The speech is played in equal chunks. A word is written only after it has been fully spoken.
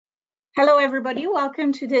Hello, everybody.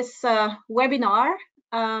 Welcome to this webinar.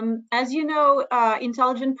 As you know,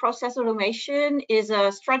 intelligent process automation is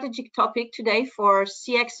a strategic topic today for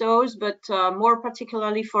CXOs, but more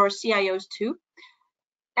particularly for CIOs too.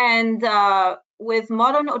 And with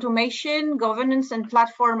modern automation, governance and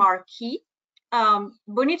platform are key.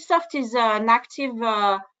 Bonitsoft is an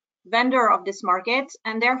active vendor of this market,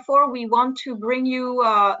 and therefore we want to bring you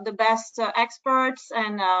the best experts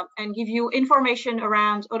and give you information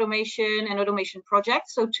around automation and automation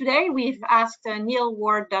projects. So today we've asked Neil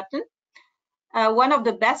Ward Dutton, one of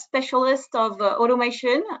the best specialists of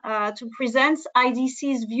automation, to present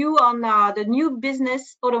IDC's view on the new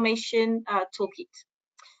business automation toolkit.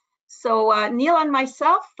 So Neil and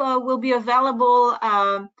myself will be available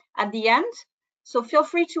at the end. So feel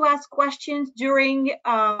free to ask questions during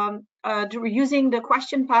using the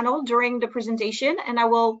question panel during the presentation, and I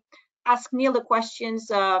will ask Neil the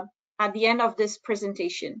questions at the end of this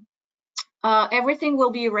presentation. Everything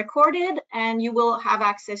will be recorded, and you will have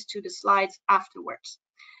access to the slides afterwards.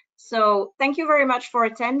 So thank you very much for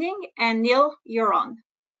attending, and Neil, you're on.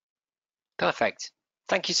 Perfect.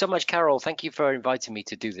 Thank you so much, Carol. Thank you for inviting me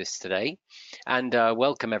to do this today, and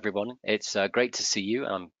welcome everyone. It's great to see you.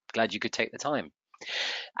 I'm glad you could take the time.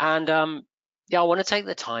 And yeah, I want to take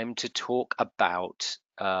the time to talk about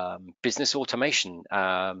business automation,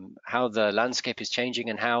 how the landscape is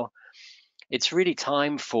changing and how it's really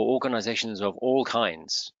time for organizations of all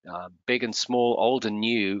kinds, big and small, old and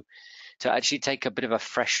new, to actually take a bit of a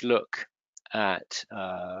fresh look at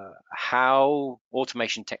how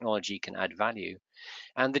automation technology can add value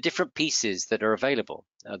and the different pieces that are available,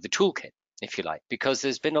 the toolkit, if you like, because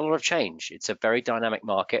there's been a lot of change. It's a very dynamic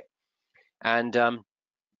market, and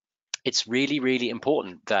it's really, really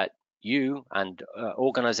important that you and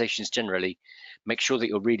organizations generally make sure that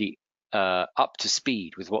you're really up to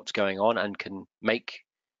speed with what's going on and can make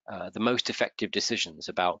the most effective decisions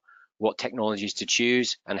about what technologies to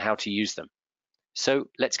choose and how to use them. So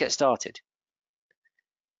let's get started.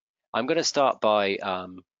 I'm going to start by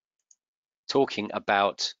talking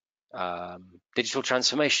about digital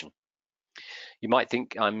transformation. You might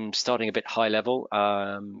think I'm starting a bit high level,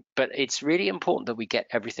 but it's really important that we get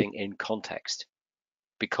everything in context,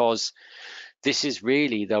 because this is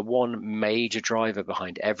really the one major driver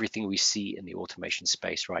behind everything we see in the automation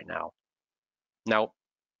space right now. Now,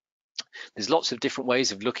 there's lots of different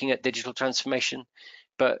ways of looking at digital transformation,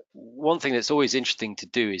 but one thing that's always interesting to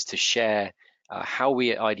do is to share how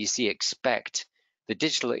we at IDC expect the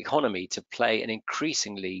digital economy to play an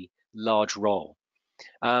increasingly large role.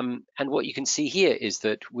 And what you can see here is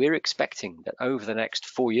that we're expecting that over the next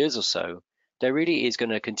 4 years or so, there really is going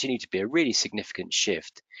to continue to be a really significant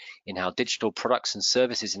shift in how digital products and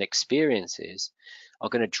services and experiences are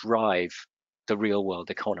going to drive the real world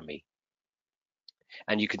economy.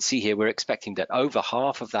 And you can see here we're expecting that over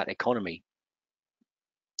half of that economy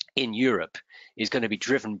in Europe is going to be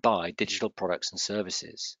driven by digital products and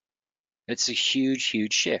services. It's a huge,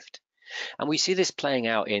 huge shift. And we see this playing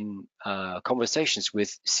out in conversations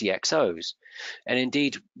with CXOs. And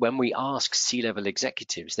indeed, when we ask C-level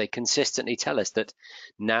executives, they consistently tell us that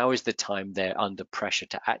now is the time they're under pressure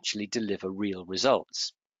to actually deliver real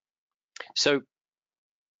results. So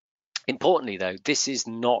importantly, though, this is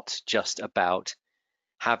not just about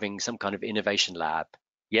having some kind of innovation lab.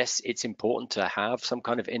 Yes, it's important to have some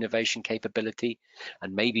kind of innovation capability.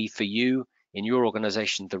 And maybe for you, in your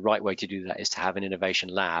organization, the right way to do that is to have an innovation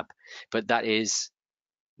lab, but that is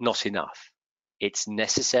not enough. It's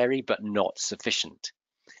necessary, but not sufficient.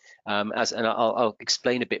 And I'll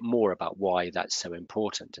explain a bit more about why that's so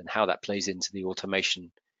important and how that plays into the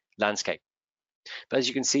automation landscape. But as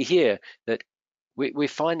you can see here, that we're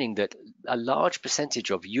finding that a large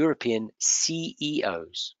percentage of European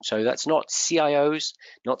CEOs, so that's not CIOs,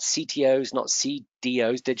 not CTOs, not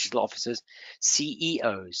CDOs, digital officers,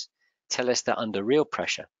 CEOs, tell us they're under real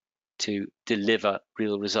pressure to deliver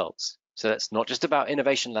real results. So that's not just about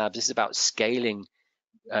innovation labs, this is about scaling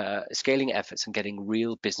efforts and getting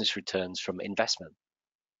real business returns from investment.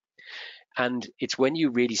 And it's when you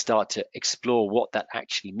really start to explore what that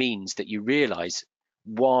actually means that you realize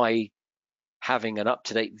why having an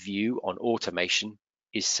up-to-date view on automation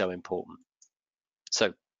is so important.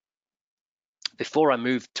 So before I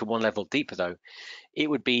move to one level deeper though, it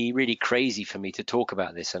would be really crazy for me to talk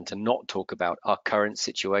about this and to not talk about our current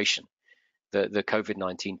situation, the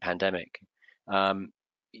COVID-19 pandemic.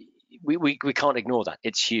 We can't ignore that.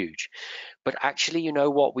 It's huge. But actually, you know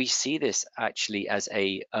what? We see this actually as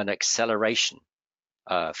an acceleration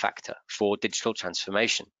factor for digital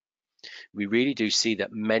transformation. We really do see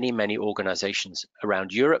that many organizations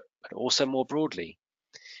around Europe, but also more broadly,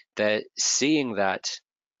 they're seeing that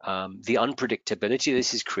the unpredictability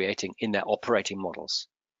this is creating in their operating models.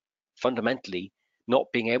 Fundamentally,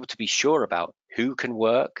 not being able to be sure about who can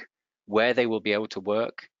work, where they will be able to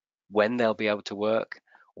work, when they'll be able to work,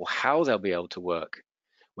 or how they'll be able to work.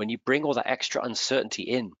 When you bring all that extra uncertainty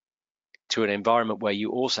in to an environment where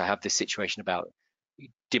you also have this situation about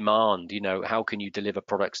demand, how can you deliver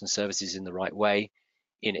products and services in the right way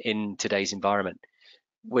in today's environment?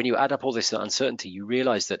 When you add up all this uncertainty, you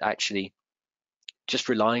realize that actually just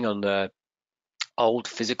relying on the old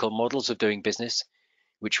physical models of doing business,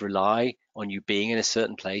 which rely on you being in a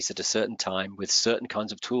certain place at a certain time with certain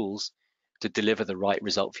kinds of tools to deliver the right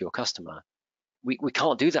result for your customer, we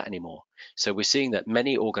can't do that anymore. So we're seeing that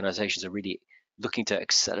many organizations are really looking to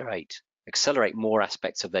accelerate more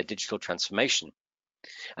aspects of their digital transformation.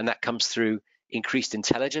 And that comes through increased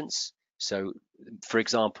intelligence. So, for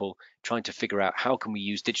example, trying to figure out how can we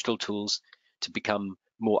use digital tools to become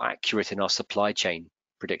more accurate in our supply chain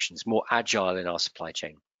predictions, more agile in our supply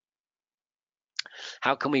chain.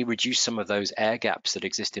 How can we reduce some of those air gaps that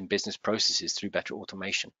exist in business processes through better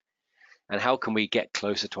automation? And how can we get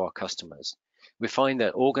closer to our customers? We find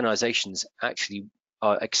that organizations actually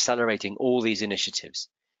are accelerating all these initiatives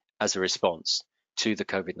as a response to the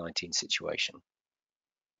COVID-19 situation.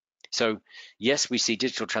 So yes, we see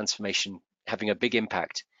digital transformation having a big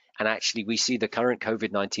impact, and actually we see the current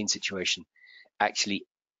COVID-19 situation actually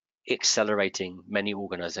accelerating many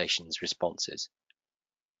organizations' responses.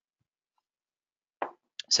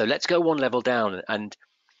 So let's go one level down and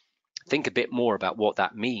think a bit more about what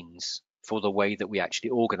that means for the way that we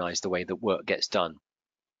actually organize the way that work gets done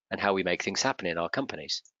and how we make things happen in our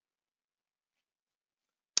companies.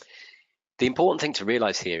 The important thing to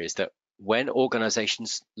realize here is that when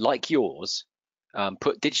organizations like yours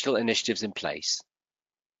put digital initiatives in place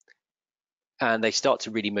and they start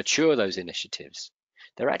to really mature those initiatives,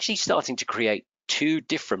 they're actually starting to create two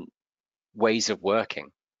different ways of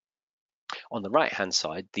working. On the right-hand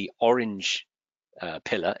side, the orange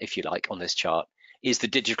pillar, if you like, on this chart is the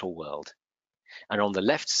digital world. And on the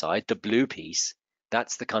left side, the blue piece,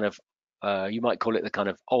 that's the kind of, you might call it the kind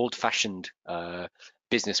of old-fashioned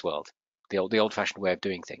business world, the old-fashioned way of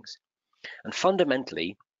doing things. And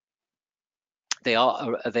fundamentally, they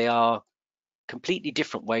are completely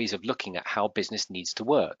different ways of looking at how business needs to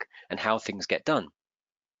work and how things get done.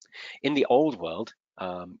 In the old world,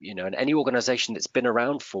 and any organization that's been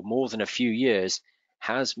around for more than a few years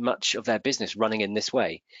has much of their business running in this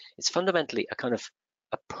way. It's fundamentally a kind of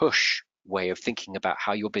a push way of thinking about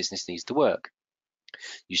how your business needs to work.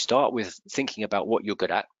 You start with thinking about what you're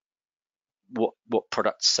good at, what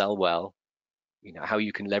products sell well, how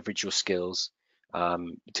you can leverage your skills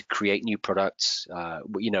to create new products,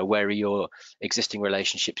 where are your existing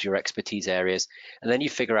relationships, your expertise areas, and then you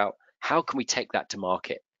figure out how can we take that to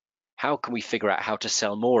market? How can we figure out how to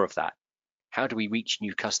sell more of that? How do we reach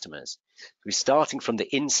new customers? We're starting from the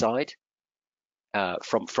inside,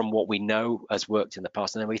 from what we know has worked in the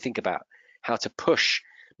past, and then we think about how to push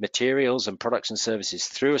materials and products and services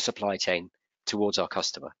through a supply chain towards our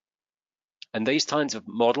customer. And these kinds of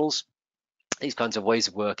models, these kinds of ways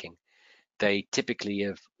of working, they typically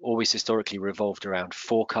have always historically revolved around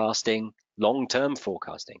forecasting, long-term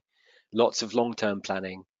forecasting, lots of long-term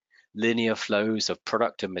planning, linear flows of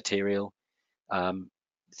product and material,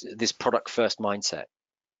 this product first mindset.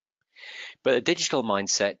 But a digital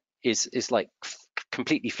mindset is like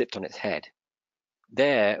completely flipped on its head.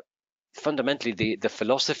 There, fundamentally, the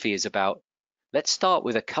philosophy is about, let's start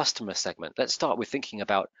with a customer segment. Let's start with thinking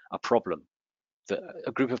about a problem that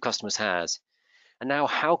a group of customers has. And now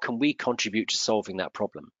how can we contribute to solving that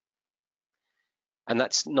problem? And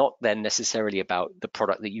that's not then necessarily about the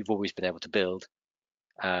product that you've always been able to build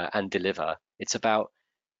and deliver. It's about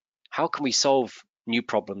how can we solve new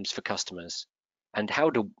problems for customers, and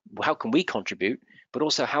how can we contribute, but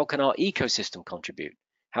also how can our ecosystem contribute?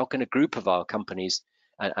 How can a group of our companies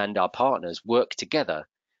and our partners work together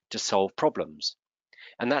to solve problems?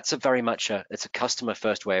 And that's very much it's a customer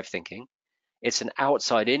first way of thinking. It's an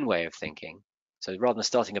outside in way of thinking. So rather than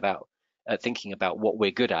starting about thinking about what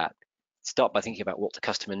we're good at, start by thinking about what the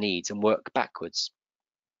customer needs and work backwards.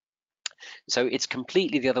 So it's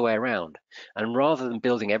completely the other way around. And rather than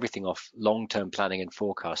building everything off long-term planning and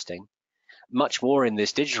forecasting, much more in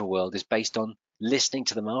this digital world is based on listening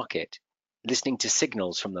to the market, listening to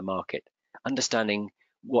signals from the market, understanding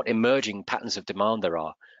what emerging patterns of demand there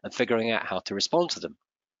are, and figuring out how to respond to them.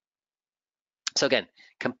 So again,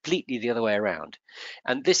 completely the other way around.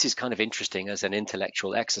 And this is kind of interesting as an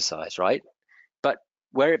intellectual exercise, right? But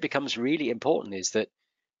where it becomes really important is that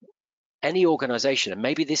any organization, and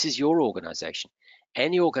maybe this is your organization,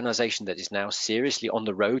 any organization that is now seriously on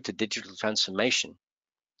the road to digital transformation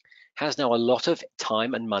has now a lot of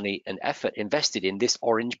time and money and effort invested in this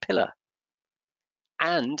orange pillar.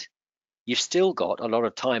 And you've still got a lot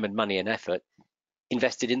of time and money and effort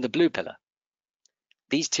invested in the blue pillar.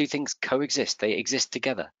 These two things coexist, they exist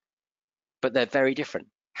together, but they're very different.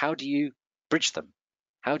 How do you bridge them?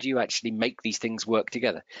 How do you actually make these things work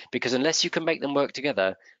together? Because unless you can make them work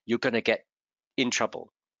together, you're going to get in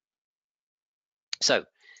trouble. So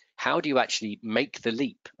how do you actually make the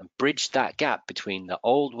leap and bridge that gap between the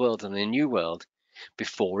old world and the new world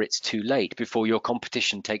before it's too late, before your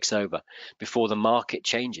competition takes over, before the market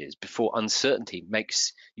changes, before uncertainty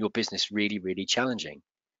makes your business really, really challenging?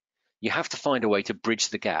 You have to find a way to bridge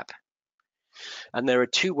the gap. And there are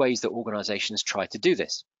two ways that organizations try to do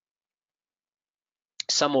this.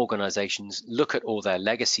 Some organizations look at all their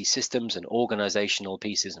legacy systems and organizational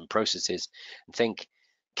pieces and processes and think,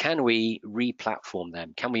 can we re-platform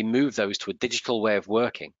them? Can we move those to a digital way of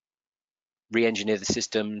working? Re-engineer the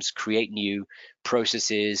systems, create new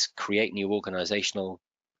processes, create new organizational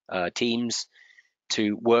teams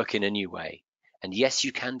to work in a new way. And yes,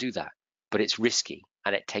 you can do that, but it's risky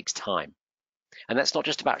and it takes time. And that's not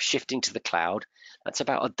just about shifting to the cloud. That's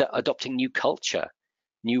about adopting new culture,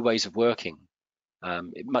 new ways of working,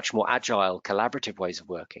 much more agile, collaborative ways of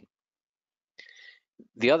working.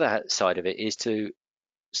 The other side of it is to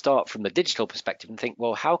start from the digital perspective and think,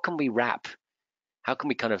 well, how can we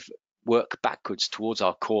kind of work backwards towards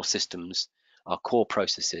our core systems, our core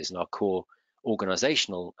processes, and our core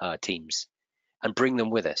organizational teams and bring them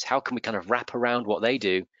with us? How can we kind of wrap around what they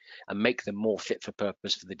do and make them more fit for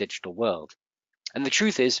purpose for the digital world? And the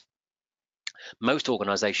truth is, most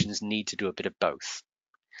organizations need to do a bit of both,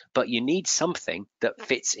 but you need something that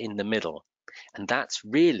fits in the middle. And that's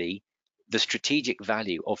really the strategic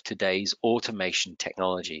value of today's automation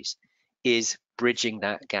technologies, is bridging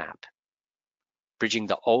that gap, bridging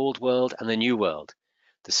the old world and the new world,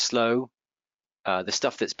 the slow, the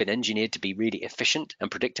stuff that's been engineered to be really efficient and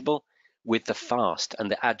predictable, with the fast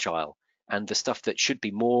and the agile and the stuff that should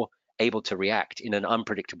be more able to react in an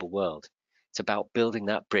unpredictable world. It's about building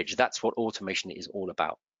that bridge. That's what automation is all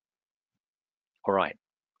about. All right,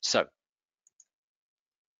 so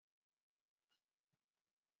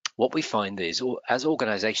what we find is, as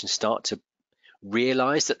organizations start to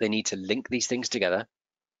realize that they need to link these things together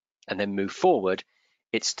and then move forward,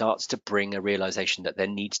 it starts to bring a realization that there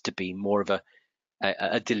needs to be more of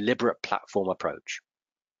a deliberate platform approach.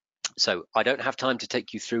 So I don't have time to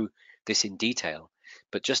take you through this in detail,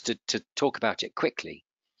 but just to talk about it quickly,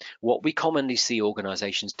 what we commonly see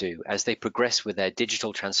organizations do as they progress with their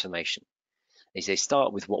digital transformation is they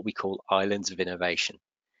start with what we call islands of innovation.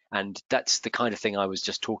 And that's the kind of thing I was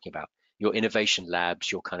just talking about. Your innovation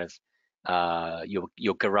labs, your kind of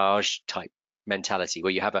your garage type mentality,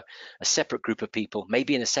 where you have a separate group of people,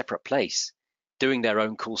 maybe in a separate place, doing their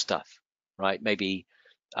own cool stuff, right? Maybe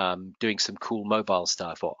doing some cool mobile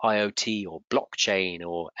stuff, or IoT, or blockchain,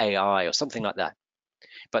 or AI, or something like that.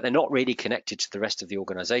 But they're not really connected to the rest of the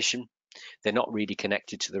organization. They're not really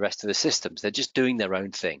connected to the rest of the systems. They're just doing their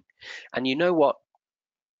own thing. And you know what?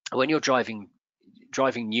 When you're driving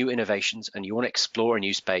new innovations and you want to explore a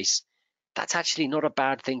new space, that's actually not a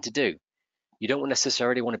bad thing to do. You don't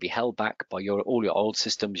necessarily want to be held back by all your old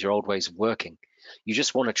systems, your old ways of working. You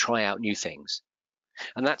just want to try out new things.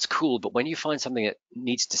 And that's cool, but when you find something that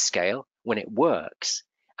needs to scale, when it works,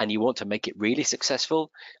 and you want to make it really successful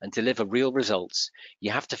and deliver real results, you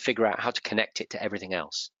have to figure out how to connect it to everything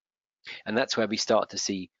else. And that's where we start to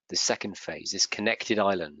see the second phase, this connected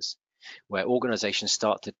islands, where organizations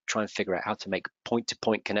start to try and figure out how to make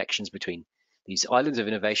point-to-point connections between these islands of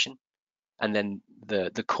innovation and then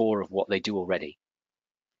the core of what they do already.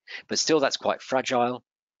 But still, that's quite fragile.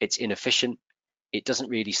 It's inefficient. It doesn't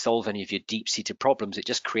really solve any of your deep-seated problems. It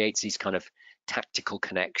just creates these kind of tactical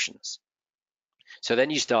connections. So then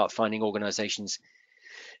you start finding organizations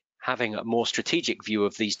having a more strategic view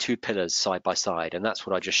of these two pillars side by side. And that's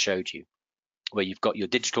what I just showed you, where you've got your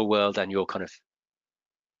digital world and your kind of,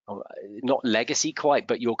 not legacy quite,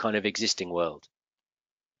 but your kind of existing world.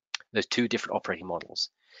 There's two different operating models.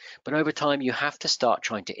 But over time, you have to start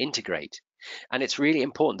trying to integrate. And it's really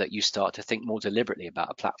important that you start to think more deliberately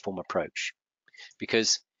about a platform approach,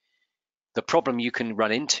 because the problem you can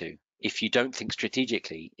run into if you don't think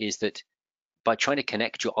strategically is that by trying to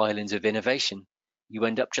connect your islands of innovation, you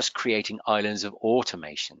end up just creating islands of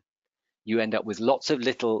automation. You end up with lots of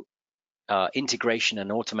little integration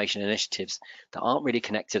and automation initiatives that aren't really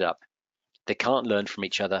connected up. They can't learn from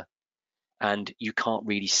each other, and you can't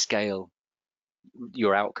really scale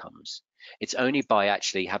your outcomes. It's only by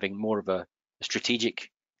actually having more of a strategic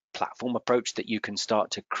platform approach that you can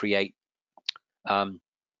start to create a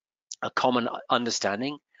common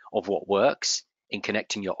understanding of what works in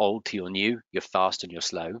connecting your old to your new, your fast and your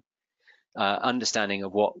slow, understanding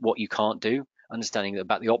of what you can't do, understanding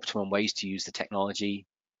about the optimum ways to use the technology,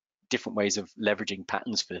 different ways of leveraging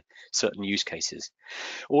patterns for certain use cases.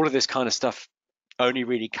 All of this kind of stuff only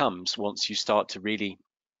really comes once you start to really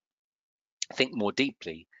think more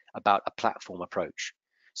deeply about a platform approach.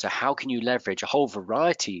 So how can you leverage a whole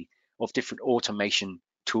variety of different automation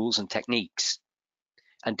tools and techniques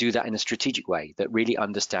and do that in a strategic way that really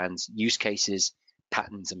understands use cases,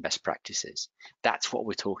 patterns, and best practices? That's what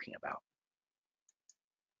we're talking about.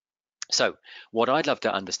 So what I'd love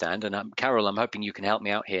to understand, and Carol, I'm hoping you can help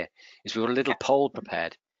me out here, is we've got a little poll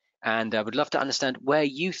prepared, and I would love to understand where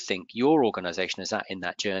you think your organization is at in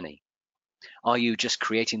that journey. Are you just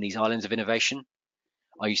creating these islands of innovation?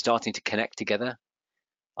 Are you starting to connect together?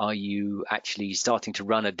 Are you actually starting to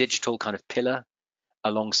run a digital kind of pillar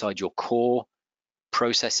alongside your core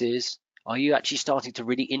processes? Are you actually starting to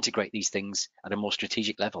really integrate these things at a more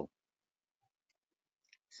strategic level?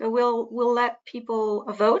 So we'll let people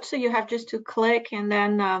vote. So you have just to click, and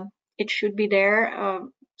then it should be there.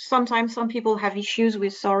 Sometimes some people have issues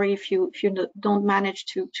with sorry if you don't manage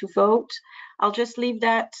to vote. I'll just leave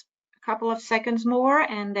that a couple of seconds more,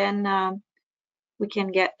 and then we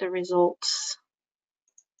can get the results.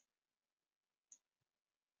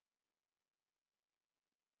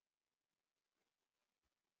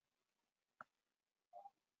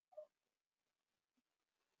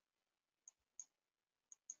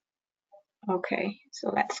 Okay, so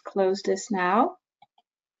let's close this now.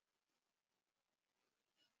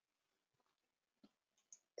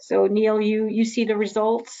 So Neil, you see the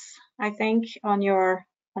results, I think, on your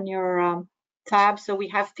tab. So we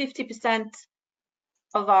have 50%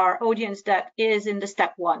 of our audience that is in the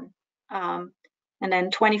step 1, and then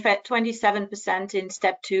 27% in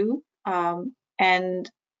step 2,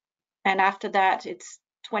 and after that it's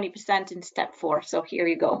 20% in step 4. So here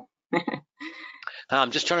you go.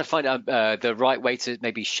 I'm just trying to find the right way to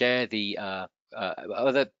maybe share the are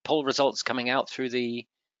the poll results coming out through the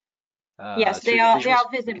yes, they are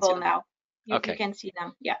visible now. You can see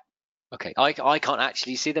them. Yeah. Okay, I can't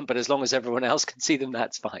actually see them, but as long as everyone else can see them,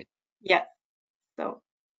 that's fine. Yeah. So.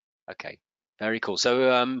 Okay, very cool.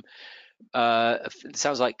 So it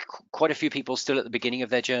sounds like quite a few people still at the beginning of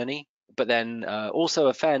their journey, but then also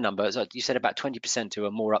a fair number. So you said about 20% who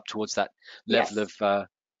are more up towards that level of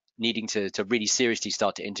needing to really seriously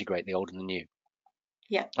start to integrate the old and the new.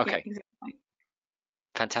 Yeah. Okay. Yeah, exactly.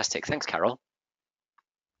 Fantastic. Thanks, Carol.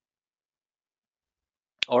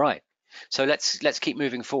 All right. So let's keep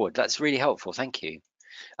moving forward. That's really helpful. Thank you.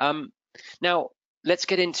 Now let's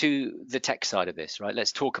get into the tech side of this, right?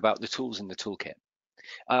 Let's talk about the tools in the toolkit.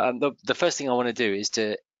 The first thing I want to do is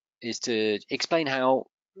to explain how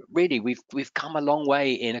really we've come a long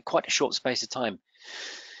way in quite a short space of time.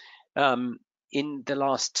 In the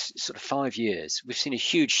last sort of 5 years, we've seen a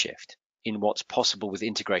huge shift in what's possible with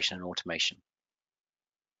integration and automation.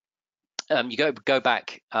 You go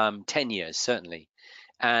back 10 years certainly,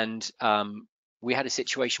 and we had a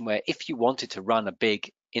situation where if you wanted to run a big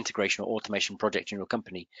integration or automation project in your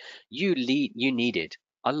company, you needed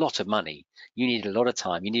a lot of money, you needed a lot of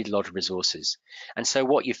time, you needed a lot of resources. And so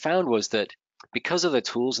what you found was that because of the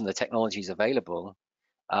tools and the technologies available,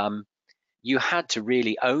 you had to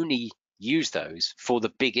really only use those for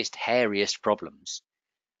the biggest, hairiest problems.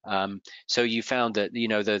 So you found that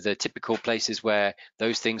the typical places where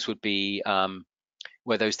those things would be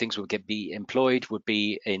be employed would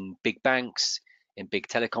be in big banks, in big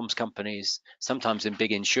telecoms companies, sometimes in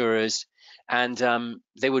big insurers, and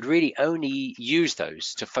they would really only use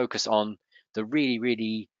those to focus on the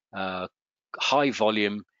really high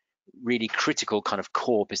volume, really critical kind of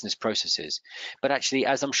core business processes. But actually,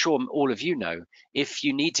 as I'm sure all of you know, if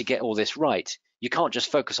you need to get all this right, you can't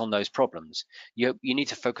just focus on those problems. You need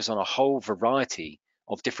to focus on a whole variety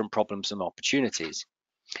of different problems and opportunities.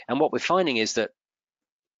 And what we're finding is that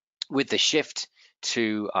with the shift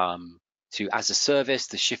to as a service,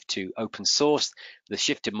 the shift to open source, the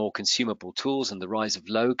shift to more consumable tools, and the rise of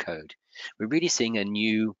low code, we're really seeing a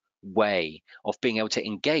new way of being able to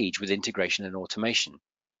engage with integration and automation.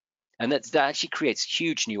 And that actually creates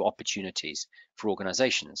huge new opportunities for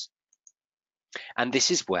organizations. And this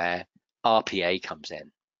is where RPA comes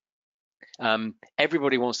in.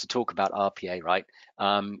 Everybody wants to talk about RPA, right?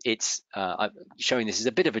 I'm showing this as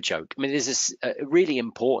a bit of a joke. I mean, this is a really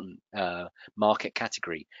important market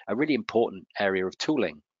category, a really important area of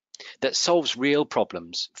tooling that solves real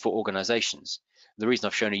problems for organizations. The reason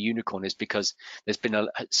I've shown a unicorn is because there's been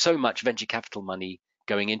so much venture capital money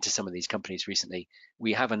going into some of these companies recently.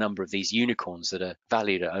 We have a number of these unicorns that are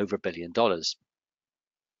valued at over $1 billion.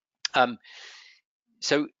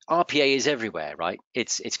 So RPA is everywhere, right?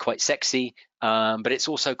 It's quite sexy, but it's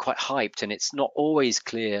also quite hyped, and it's not always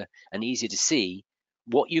clear and easy to see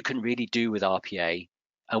what you can really do with RPA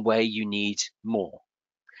and where you need more.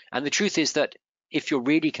 And the truth is that if you're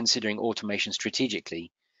really considering automation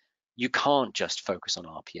strategically, you can't just focus on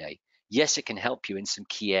RPA. Yes, it can help you in some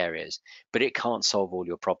key areas, but it can't solve all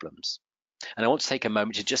your problems. And I want to take a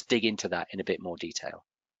moment to just dig into that in a bit more detail.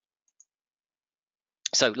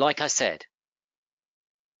 So, like I said,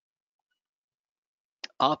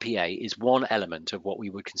 RPA is one element of what we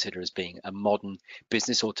would consider as being a modern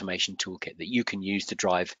business automation toolkit that you can use to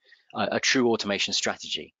drive a true automation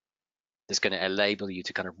strategy that's going to enable you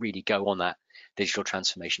to kind of really go on that digital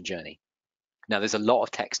transformation journey. Now, there's a lot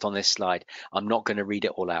of text on this slide. I'm not going to read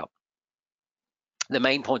it all out. The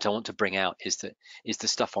main point I want to bring out is the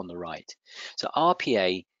stuff on the right. So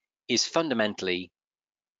RPA is fundamentally,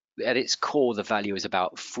 at its core, the value is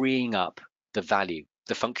about freeing up the value,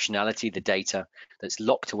 the functionality, the data that's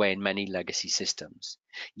locked away in many legacy systems.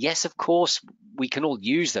 Yes, of course, we can all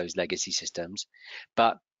use those legacy systems,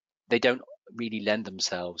 but they don't really lend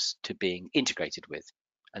themselves to being integrated with.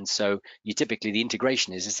 And so the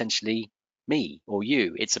integration is essentially me or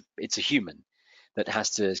you. It's a human that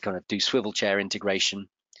has to kind of do swivel chair integration,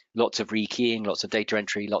 lots of rekeying, lots of data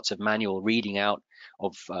entry, lots of manual reading out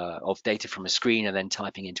of data from a screen and then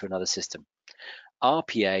typing into another system.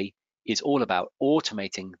 RPA is all about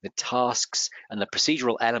automating the tasks and the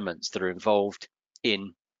procedural elements that are involved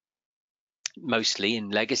in mostly in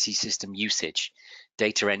legacy system usage,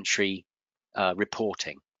 data entry,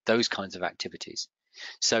 reporting, those kinds of activities.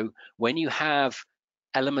 So when you have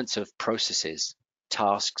elements of processes,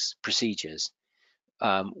 tasks, procedures,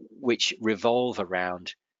 which revolve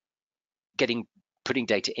around putting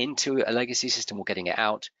data into a legacy system or getting it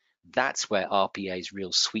out, that's where RPA's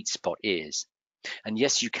real sweet spot is. And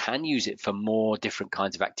yes, you can use it for more different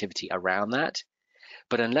kinds of activity around that,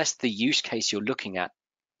 but unless the use case you're looking at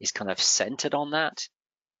is kind of centered on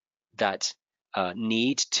that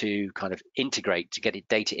need to kind of integrate to get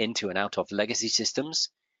data into and out of legacy systems,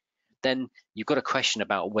 then you've got a question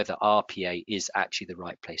about whether RPA is actually the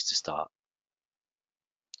right place to start.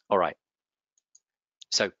 All right.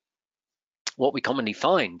 So what we commonly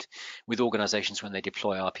find with organizations when they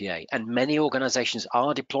deploy RPA, and many organizations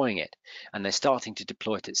are deploying it, and they're starting to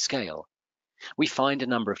deploy it at scale, we find a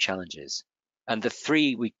number of challenges. And the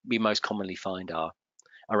three we most commonly find are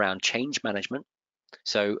around change management.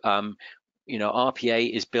 So,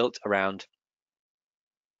 RPA is built around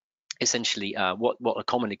essentially what are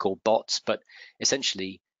commonly called bots, but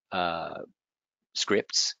essentially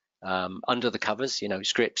scripts under the covers,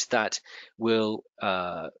 scripts that will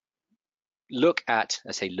look at,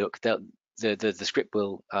 I say look, the script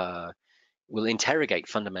will interrogate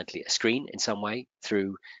fundamentally a screen in some way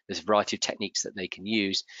through this variety of techniques that they can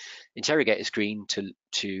use, interrogate a screen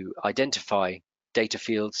to identify data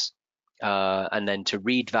fields and then to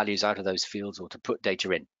read values out of those fields or to put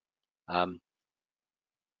data in.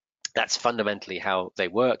 That's fundamentally how they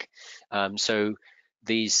work. So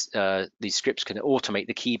these scripts can automate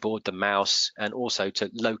the keyboard, the mouse, and also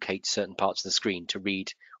to locate certain parts of the screen to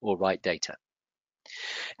read or write data.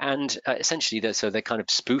 And essentially, they're kind of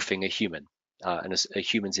spoofing a human and a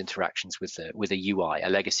human's interactions with a UI, a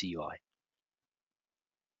legacy UI.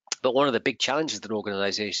 But one of the big challenges that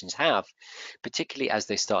organizations have, particularly as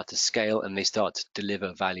they start to scale and they start to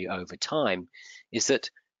deliver value over time, is that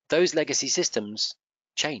those legacy systems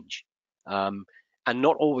change, and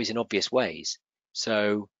not always in obvious ways.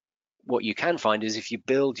 So what you can find is if you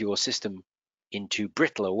build your system in too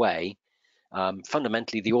brittle a way,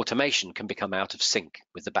 fundamentally the automation can become out of sync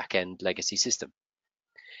with the back-end legacy system.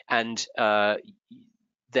 And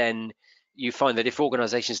then you find that if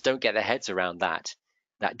organizations don't get their heads around that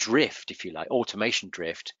drift, if you like, automation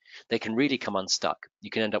drift, they can really come unstuck.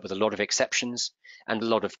 You can end up with a lot of exceptions and a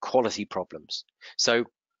lot of quality problems. So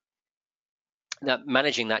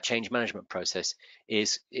managing that change management process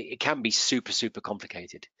it can be super, super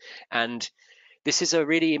complicated. And this is a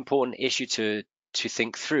really important issue to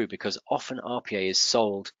think through, because often RPA is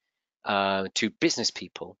sold to business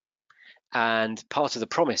people. And part of the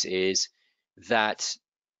promise is that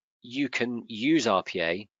you can use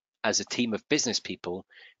RPA as a team of business people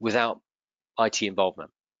without IT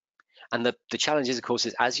involvement. And the challenge is, of course,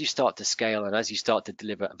 is as you start to scale and as you start to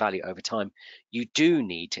deliver value over time, you do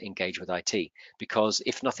need to engage with IT, because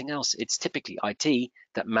if nothing else, it's typically IT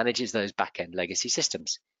that manages those back-end legacy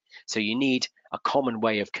systems. So you need a common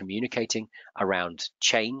way of communicating around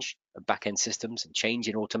change of back-end systems and change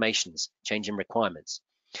in automations, change in requirements.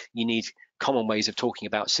 You need common ways of talking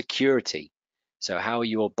about security. So how are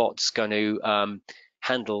your bots going to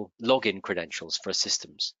handle login credentials for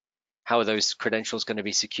systems? How are those credentials going to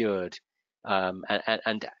be secured?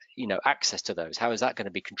 And access to those, how is that going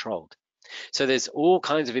to be controlled? So there's all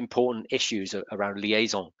kinds of important issues around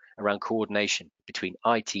liaison, around coordination between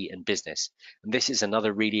IT and business. And this is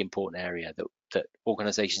another really important area that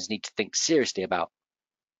organizations need to think seriously about.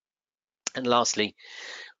 And lastly,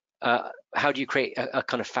 how do you create a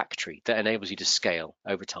kind of factory that enables you to scale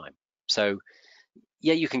over time? So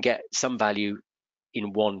yeah, you can get some value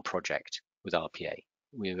in one project with RPA.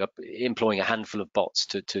 We're employing a handful of bots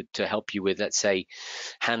to help you with, let's say,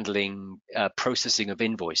 handling processing of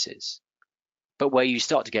invoices. But where you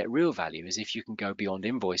start to get real value is if you can go beyond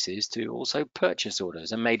invoices to also purchase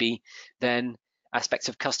orders, and maybe then aspects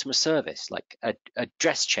of customer service, like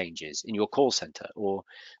address changes in your call center, or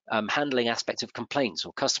handling aspects of complaints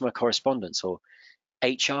or customer correspondence, or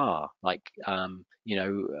HR, like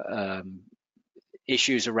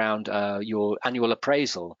issues around your annual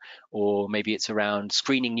appraisal, or maybe it's around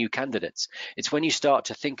screening new candidates. It's when you start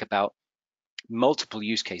to think about multiple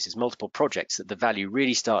use cases, multiple projects, that the value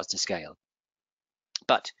really starts to scale.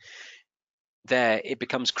 But there, it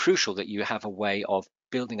becomes crucial that you have a way of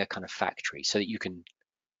building a kind of factory so that you can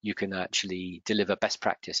actually deliver best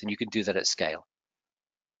practice, and you can do that at scale.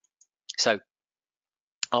 So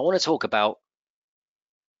I want to talk about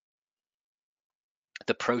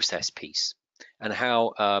the process piece, and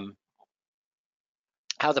how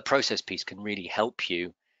the process piece can really help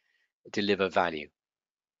you deliver value,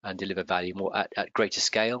 and deliver value more at greater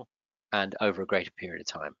scale and over a greater period of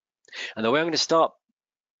time. And the way I'm going to start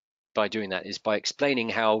by doing that is by explaining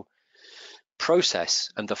how process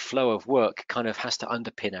and the flow of work kind of has to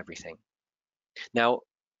underpin everything. Now,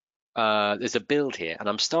 there's a build here, and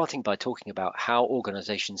I'm starting by talking about how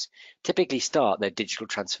organizations typically start their digital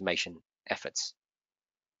transformation efforts.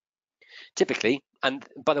 Typically, and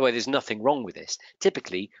by the way, there's nothing wrong with this,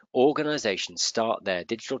 typically organizations start their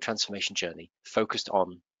digital transformation journey focused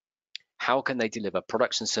on how can they deliver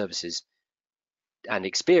products and services and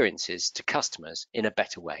experiences to customers in a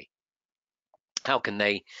better way. How can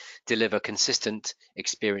they deliver consistent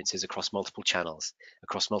experiences across multiple channels,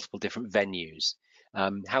 across multiple different venues?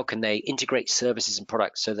 How can they integrate services and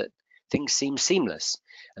products so that things seem seamless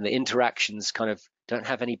and the interactions kind of don't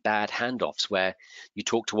have any bad handoffs where you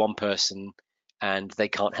talk to one person and they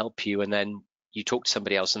can't help you, and then you talk to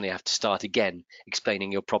somebody else and they have to start again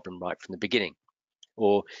explaining your problem right from the beginning?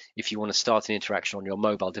 Or if you want to start an interaction on your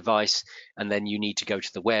mobile device and then you need to go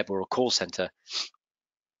to the web or a call center,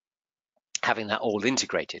 having that all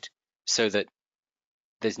integrated so that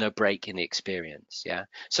there's no break in the experience. Yeah.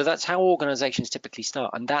 So that's how organizations typically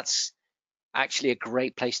start. And that's actually a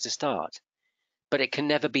great place to start. But it can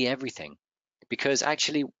never be everything, because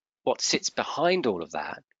actually what sits behind all of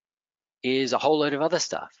that is a whole load of other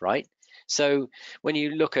stuff, right? So when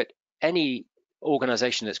you look at any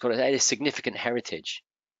organization that's got a significant heritage,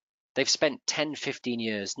 they've spent 10, 15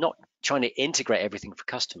 years not trying to integrate everything for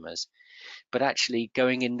customers, but actually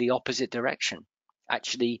going in the opposite direction,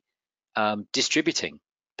 actually distributing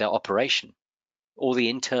their operation, all the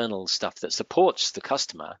internal stuff that supports the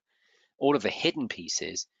customer, all of the hidden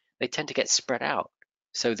pieces, they tend to get spread out.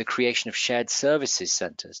 So the creation of shared services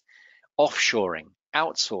centers, offshoring,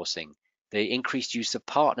 outsourcing, the increased use of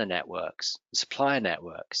partner networks, supplier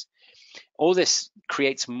networks, all this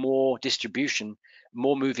creates more distribution,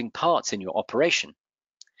 more moving parts in your operation.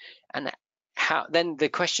 And how then the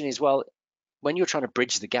question is, well, when you're trying to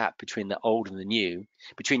bridge the gap between the old and the new,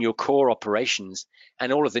 between your core operations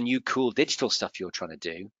and all of the new cool digital stuff you're trying to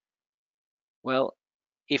do, well,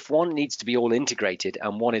 if one needs to be all integrated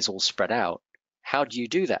and one is all spread out, how do you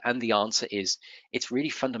do that? And the answer is, it's really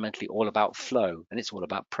fundamentally all about flow, and it's all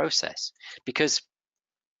about process. Because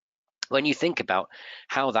when you think about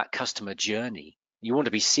how that customer journey, you want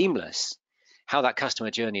to be seamless, how that customer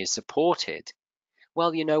journey is supported,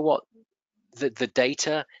 well, you know what? The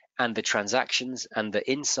data and the transactions and the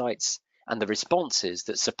insights and the responses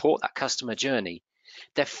that support that customer journey,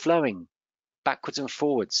 they're flowing backwards and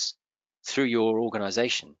forwards through your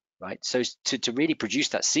organization, right? So to really produce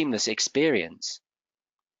that seamless experience,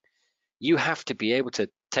 you have to be able to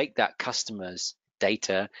take that customer's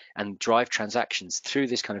data and drive transactions through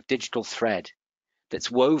this kind of digital thread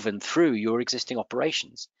that's woven through your existing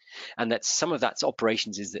operations. And that some of that's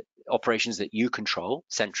operations that you control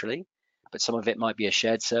centrally, but some of it might be a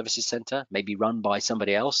shared services center, maybe run by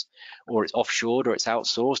somebody else, or it's offshored, or it's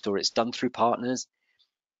outsourced, or it's done through partners.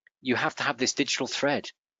 You have to have this digital thread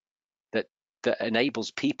that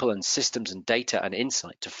enables people and systems and data and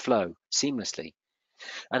insight to flow seamlessly.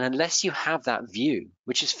 And unless you have that view,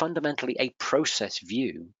 which is fundamentally a process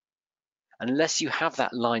view, unless you have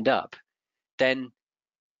that lined up, then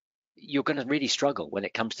you're going to really struggle when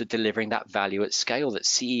it comes to delivering that value at scale that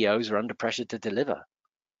CEOs are under pressure to deliver.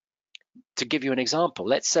 To give you an example,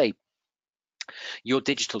 let's say your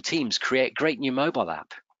digital teams create great new mobile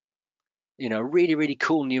app, really, really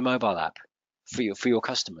cool new mobile app for your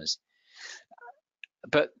customers.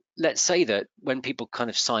 But let's say that when people kind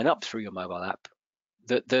of sign up through your mobile app,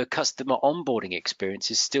 the customer onboarding experience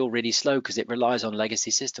is still really slow because it relies on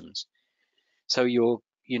legacy systems. So your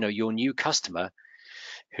new customer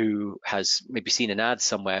who has maybe seen an ad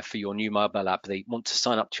somewhere for your new mobile app, they want to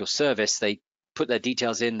sign up to your service, they put their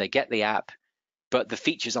details in, they get the app, but the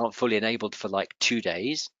features aren't fully enabled for like 2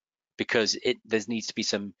 days because there needs to be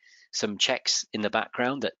some checks in the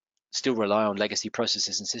background that still rely on legacy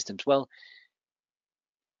processes and systems. Well,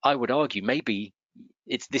 I would argue maybe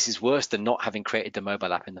this is worse than not having created the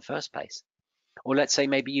mobile app in the first place. Or let's say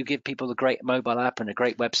maybe you give people a great mobile app and a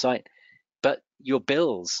great website, but your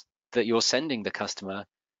bills that you're sending the customer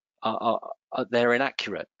they're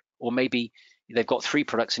inaccurate. Or maybe they've got 3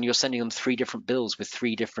 products and you're sending them 3 different bills with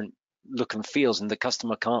 3 different look and feels, and the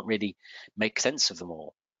customer can't really make sense of them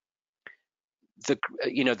all.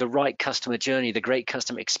 The right customer journey, the great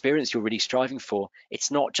customer experience you're really striving for,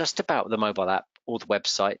 it's not just about the mobile app or the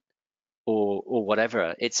website or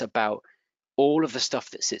whatever. It's about all of the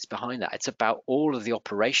stuff that sits behind that. It's about all of the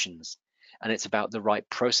operations, and it's about the right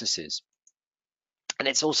processes. And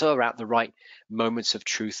it's also about the right moments of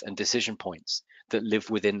truth and decision points that live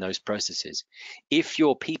within those processes. If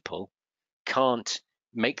your people can't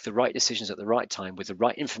make the right decisions at the right time with the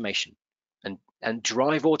right information and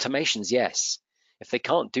drive automations, yes. If they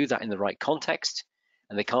can't do that in the right context,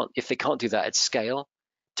 and if they can't do that at scale,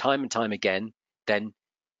 time and time again, then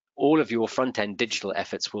all of your front-end digital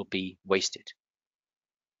efforts will be wasted.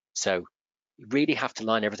 So you really have to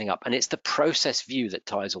line everything up, and it's the process view that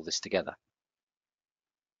ties all this together.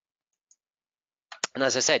 And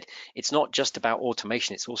as I said, it's not just about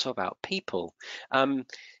automation, it's also about people.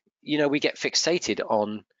 We get fixated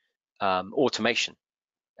on automation,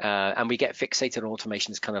 and we get fixated on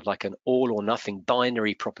automation as kind of like an all or nothing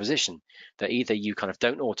binary proposition that either you kind of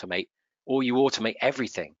don't automate or you automate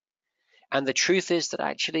everything. And the truth is that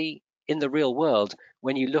actually in the real world,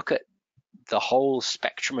 when you look at the whole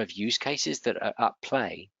spectrum of use cases that are at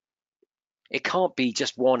play, it can't be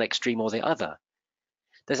just one extreme or the other.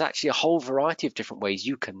 There's actually a whole variety of different ways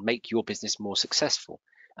you can make your business more successful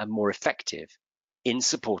and more effective in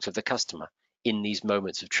support of the customer in these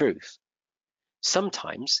moments of truth.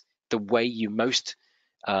 Sometimes the way you most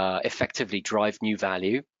effectively drive new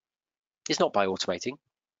value is not by automating.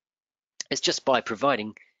 It's just by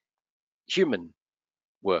providing human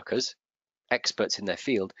workers, experts in their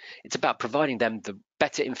field. It's about providing them the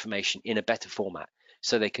better information in a better format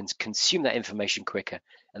so they can consume that information quicker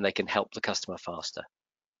and they can help the customer faster.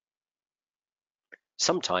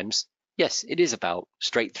 Sometimes, yes, it is about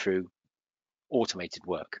straight through automated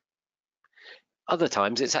work. Other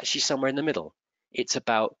times it's actually somewhere in the middle. It's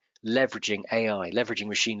about leveraging AI, leveraging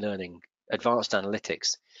machine learning, advanced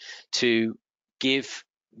analytics to give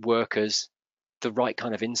workers the right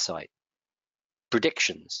kind of insight,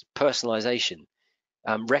 predictions, personalization,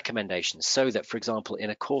 recommendations, so that, for example, in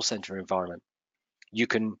a call center environment, you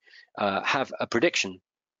can have a prediction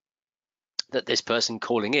that this person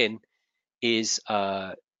calling in is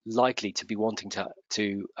likely to be wanting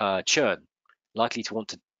to churn, likely to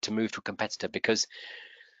want to move to a competitor because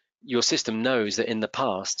your system knows that in the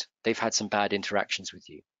past they've had some bad interactions with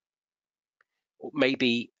you.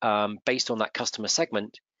 Maybe based on that customer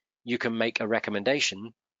segment, you can make a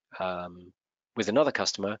recommendation with another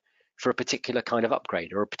customer for a particular kind of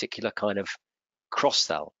upgrade or a particular kind of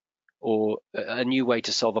cross-sell or a new way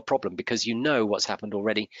to solve a problem because you know what's happened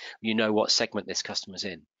already, you know what segment this customer's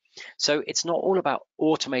in. So it's not all about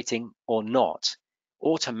automating or not.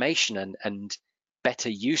 Automation and better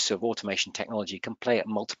use of automation technology can play at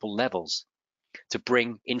multiple levels to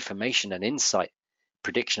bring information and insight,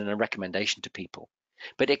 prediction and recommendation to people.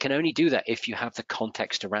 But it can only do that if you have the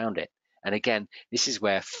context around it. And again, this is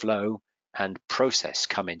where flow and process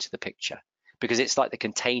come into the picture, because it's like the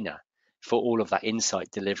container for all of that insight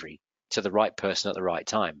delivery to the right person at the right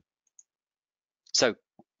time. So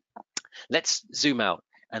let's zoom out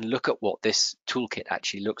and look at what this toolkit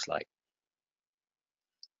actually looks like.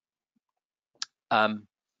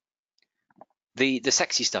 The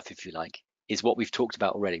sexy stuff, if you like, is what we've talked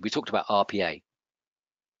about already. We talked about RPA.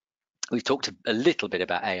 We've talked a little bit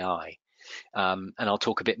about AI, and I'll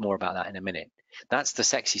talk a bit more about that in a minute. That's the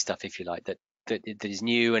sexy stuff, if you like, that is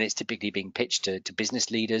new, and it's typically being pitched to business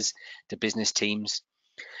leaders, to business teams.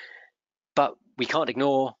 But we can't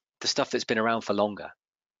ignore the stuff that's been around for longer.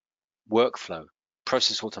 Workflow,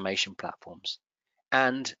 process automation platforms,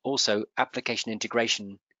 and also application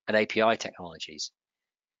integration and API technologies.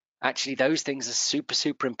 Actually, those things are super,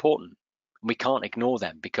 super important. We can't ignore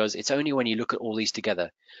them, because it's only when you look at all these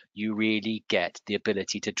together, you really get the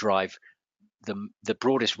ability to drive the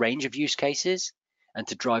broadest range of use cases and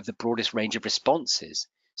to drive the broadest range of responses,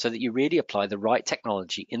 so that you really apply the right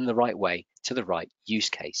technology in the right way to the right use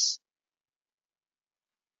case.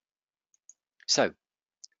 So,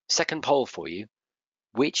 second poll for you.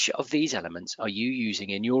 Which of these elements are you using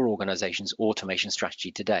in your organization's automation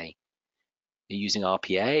strategy today? Are you using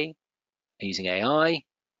RPA? Are you using AI,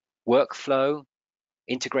 workflow,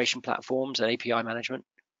 integration platforms, and API management?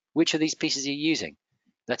 Which of these pieces are you using?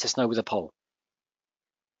 Let us know with a poll.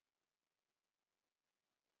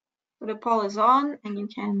 So the poll is on, and you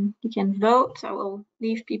can vote. I will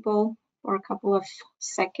leave people for a couple of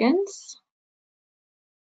seconds.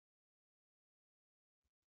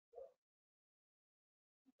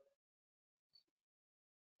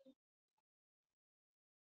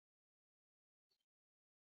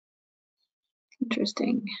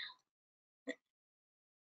 Interesting.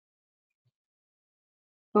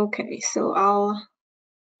 Okay, so I'll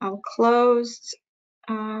close.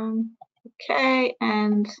 Okay,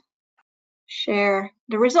 and share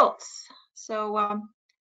the results. So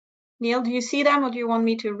Neil, do you see them, or do you want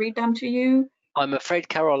me to read them to you? I'm afraid,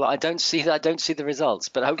 Carol, I don't see the results,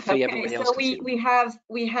 but hopefully everybody else can see them.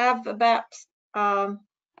 we have about 70%.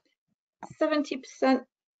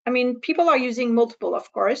 I mean, people are using multiple,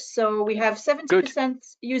 of course. So we have 70%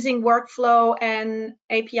 using workflow and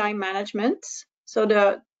API management.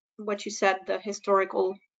 So what you said, the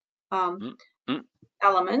historical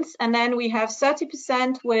elements, and then we have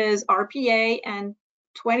 30% with RPA and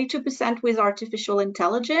 22% with artificial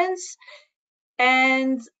intelligence,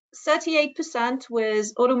 and 38%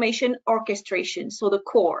 with automation orchestration, so the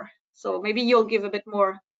core. So maybe you'll give a bit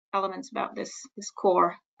more elements about this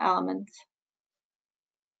core element.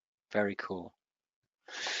 Very cool.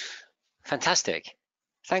 Fantastic.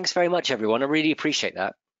 Thanks very much, everyone. I really appreciate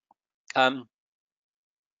that.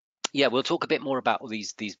 Yeah, we'll talk a bit more about all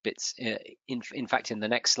these bits, in fact, in the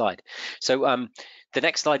next slide. So the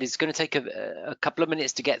next slide is going to take a couple of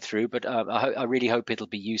minutes to get through, but I really hope it'll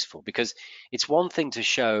be useful, because it's one thing to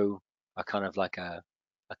show a kind of like a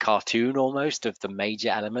cartoon almost of the major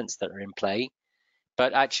elements that are in play,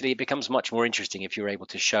 but actually it becomes much more interesting if you're able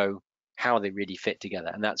to show how they really fit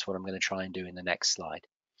together, and that's what I'm going to try and do in the next slide.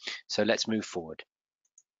 So let's move forward.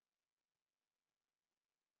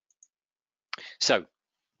 So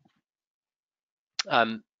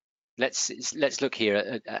let's look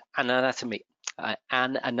here at an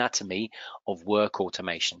anatomy of work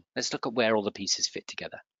automation. Let's look at where all the pieces fit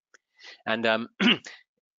together. And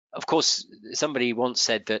of course, somebody once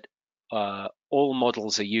said that all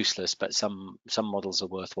models are useless, but some models are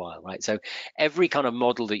worthwhile, right? So every kind of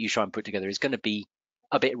model that you try and put together is going to be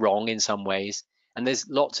a bit wrong in some ways, and there's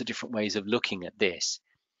lots of different ways of looking at this.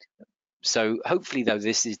 So hopefully, though,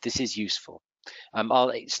 this is useful.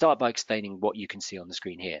 I'll start by explaining what you can see on the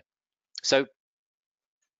screen here. So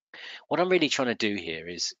what I'm really trying to do here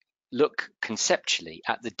is look conceptually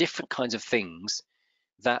at the different kinds of things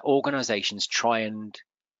that organizations try and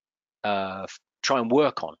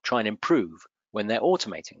work on, try and improve when they're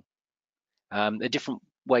automating. The different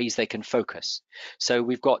ways they can focus. So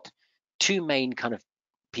we've got two main kind of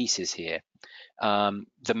pieces here.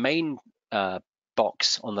 The main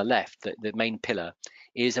box on the left, the main pillar,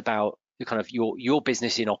 is about the kind of your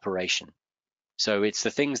business in operation. So it's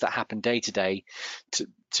the things that happen day to day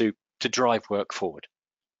to drive work forward.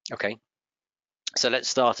 Okay, so let's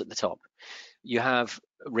start at the top. You have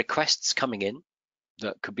requests coming in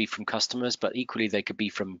that could be from customers, but equally they could be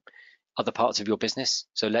from other parts of your business.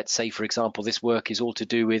 So let's say, for example, this work is all to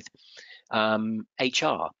do with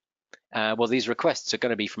HR. Well, these requests are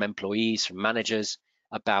going to be from employees, from managers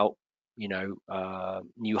about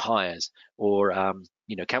new hires, or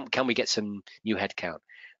can we get some new headcount?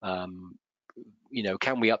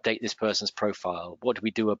 Can we update this person's profile? What do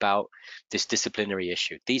we do about this disciplinary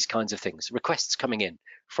issue? These kinds of things, requests coming in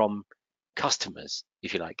from customers,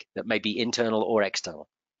 if you like, that may be internal or external.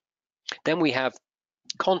 Then we have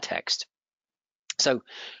context. So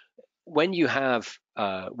when you have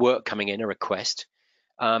work coming in, a request,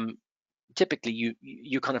 typically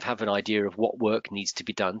you kind of have an idea of what work needs to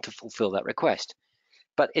be done to fulfill that request.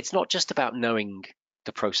 But it's not just about knowing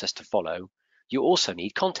the process to follow. You also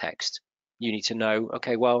need context. You need to know,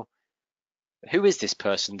 okay, well, who is this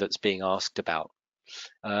person that's being asked about?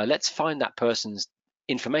 Let's find that person's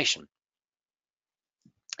information.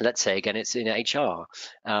 Let's say, again, it's in HR,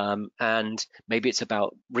 and maybe it's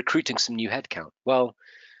about recruiting some new headcount. Well,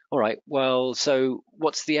 All right, well, so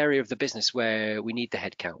what's the area of the business where we need the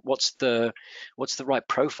headcount? What's the right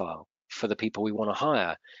profile for the people we want to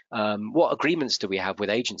hire? What agreements do we have with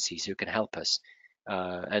agencies who can help us?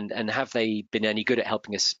 And have they been any good at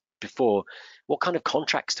helping us before? What kind of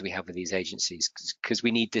contracts do we have with these agencies? Because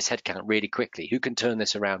we need this headcount really quickly. Who can turn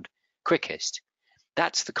this around quickest?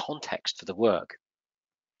 That's the context for the work.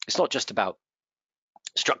 It's not just about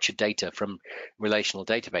structured data from relational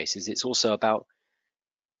databases. It's also about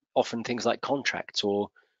often things like contracts or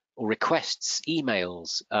requests,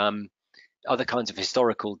 emails, other kinds of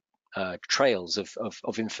historical trails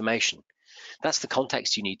of information. That's the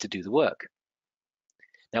context you need to do the work.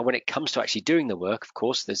 Now, when it comes to actually doing the work, of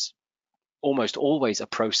course, there's almost always a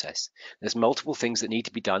process. There's multiple things that need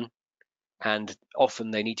to be done, and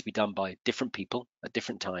often they need to be done by different people at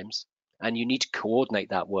different times, and you need to coordinate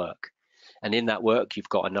that work. And in that work, you've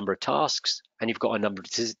got a number of tasks, and you've got a number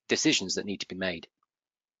of decisions that need to be made.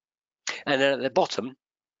 And then at the bottom,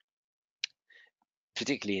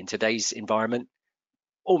 particularly in today's environment,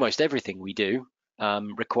 almost everything we do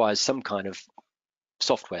requires some kind of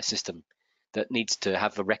software system that needs to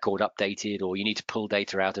have a record updated, or you need to pull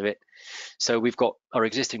data out of it. So we've got our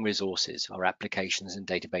existing resources, our applications and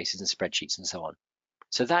databases and spreadsheets and so on.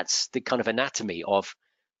 So that's the kind of anatomy of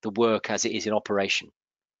the work as it is in operation,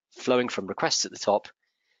 flowing from requests at the top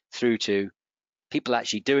through to people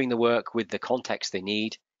actually doing the work with the context they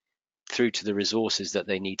need, through to the resources that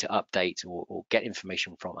they need to update or get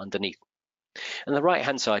information from underneath. And the right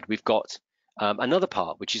hand side, we've got another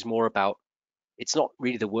part, which is more about, it's not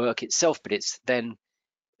really the work itself, but it's then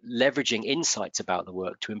leveraging insights about the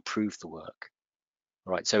work to improve the work.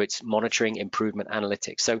 All right, so it's monitoring, improvement,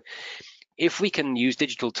 analytics. So if we can use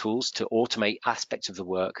digital tools to automate aspects of the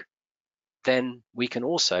work, then we can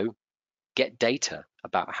also get data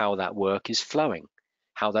about how that work is flowing,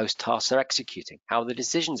 how those tasks are executing, how the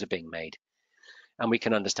decisions are being made. And we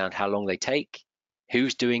can understand how long they take,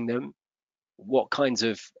 who's doing them, what kinds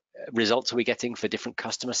of results are we getting for different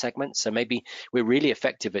customer segments. So maybe we're really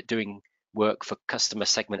effective at doing work for customer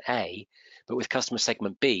segment A, but with customer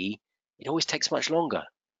segment B, it always takes much longer.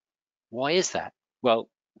 Why is that? Well,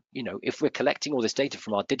 if we're collecting all this data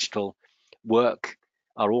from our digital work,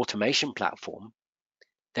 our automation platform,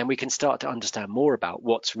 then we can start to understand more about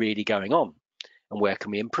what's really going on and where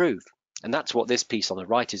can we improve. And that's what this piece on the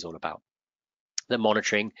right is all about, the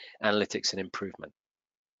monitoring, analytics, and improvement.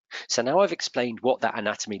 So now I've explained what that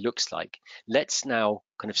anatomy looks like. Let's now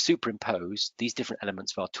kind of superimpose these different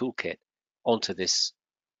elements of our toolkit onto this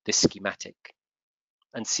schematic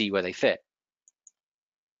and see where they fit.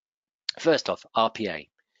 First off, RPA.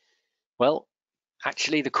 Well,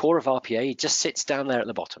 actually the core of RPA just sits down there at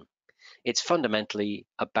the bottom. It's fundamentally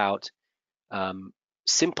about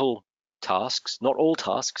simple tasks, not all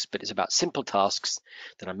tasks, but it's about simple tasks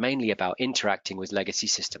that are mainly about interacting with legacy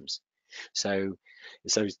systems. So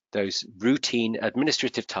those routine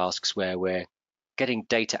administrative tasks where we're getting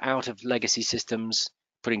data out of legacy systems,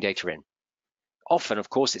 putting data in. Often, of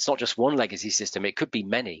course, it's not just one legacy system, it could be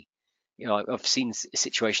many. I've seen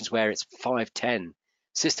situations where it's 5, 10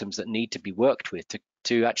 systems that need to be worked with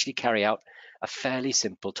to actually carry out a fairly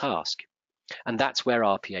simple task. And that's where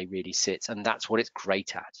RPA really sits, and that's what it's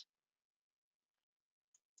great at.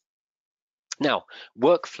 Now,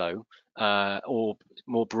 workflow, or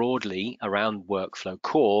more broadly around workflow,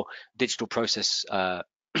 core digital process,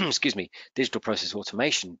 digital process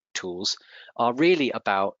automation tools are really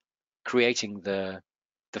about creating the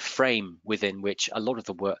frame within which a lot of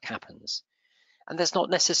the work happens. And that's not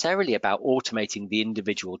necessarily about automating the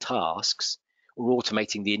individual tasks or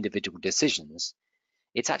automating the individual decisions.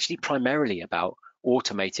 It's actually primarily about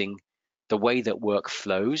automating the way that work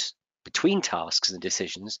flows between tasks and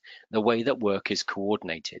decisions, the way that work is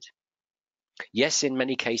coordinated. Yes, in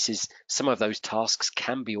many cases, some of those tasks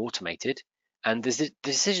can be automated, and the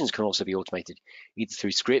decisions can also be automated, either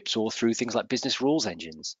through scripts or through things like business rules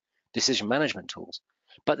engines, decision management tools,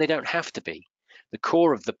 but they don't have to be. The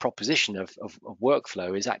core of the proposition of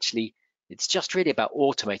workflow is actually, it's just really about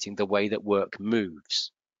automating the way that work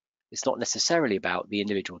moves. It's not necessarily about the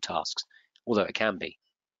individual tasks, although it can be.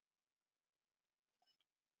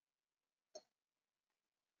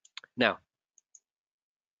 Now,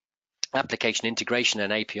 application integration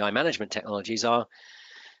and API management technologies are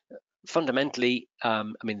fundamentally,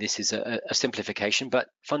 this is a simplification, but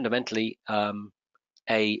fundamentally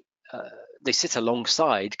they sit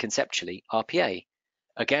alongside conceptually RPA.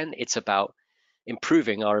 Again, it's about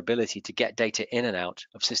improving our ability to get data in and out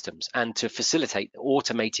of systems and to facilitate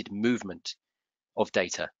automated movement of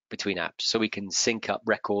data between apps. So we can sync up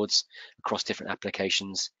records across different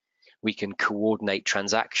applications. We can coordinate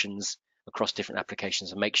transactions across different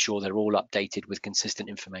applications and make sure they're all updated with consistent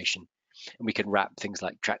information. And we can wrap things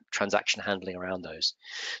like transaction handling around those.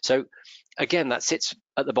 So again, that sits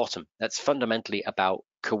at the bottom. That's fundamentally about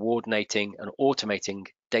coordinating and automating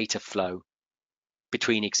data flow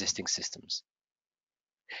between existing systems.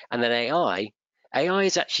 And then AI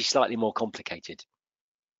is actually slightly more complicated.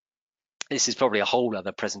 This is probably a whole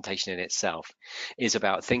other presentation in itself, is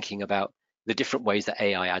about thinking about the different ways that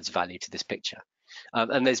AI adds value to this picture.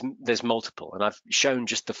 And there's multiple, and I've shown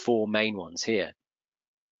just the 4 main ones here.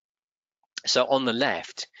 So on the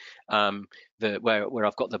left, where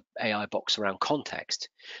I've got the AI box around context,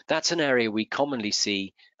 that's an area we commonly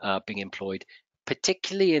see being employed,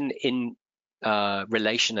 particularly in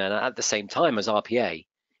relation and at the same time as RPA,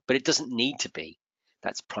 but it doesn't need to be.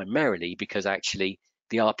 That's primarily because actually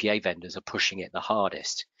the RPA vendors are pushing it the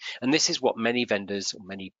hardest. And this is what many vendors, or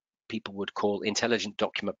many people would call intelligent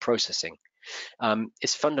document processing.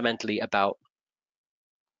 It's fundamentally about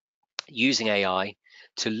using AI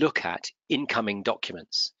to look at incoming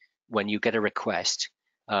documents when you get a request,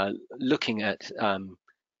 looking at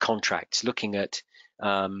contracts, looking at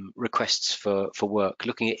requests for work,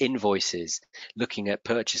 looking at invoices, looking at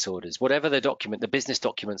purchase orders, whatever the business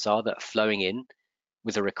documents are that are flowing in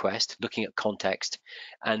with a request, looking at context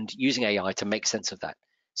and using AI to make sense of that.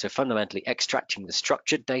 So fundamentally extracting the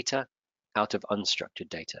structured data out of unstructured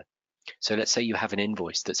data. So let's say you have an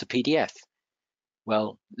invoice that's a PDF.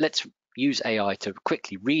 Well, let's use AI to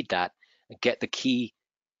quickly read that and get the key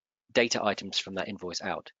data items from that invoice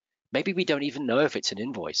out. Maybe we don't even know if it's an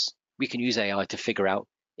invoice. We can use AI to figure out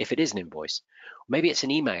if it is an invoice. Maybe it's an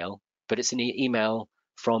email, but it's an email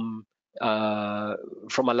from a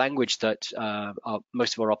language that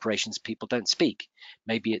most of our operations people don't speak.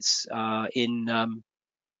 Maybe it's in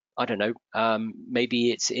I don't know.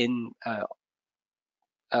 Maybe it's in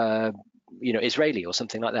Israeli or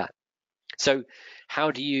something like that. So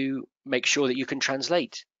how do you make sure that you can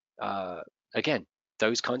translate? Again,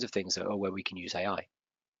 those kinds of things are where we can use AI.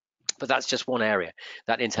 But that's just one area,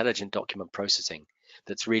 that intelligent document processing,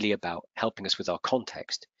 that's really about helping us with our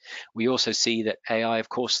context. We also see that AI, of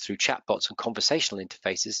course, through chatbots and conversational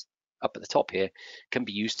interfaces up at the top here, can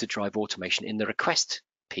be used to drive automation in the request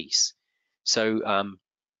piece. So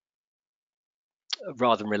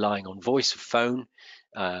rather than relying on voice or phone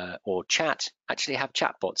or chat, actually have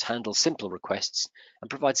chatbots handle simple requests and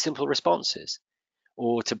provide simple responses,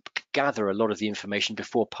 or to gather a lot of the information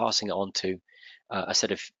before passing it on to a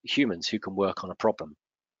set of humans who can work on a problem.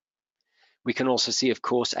 We can also see, of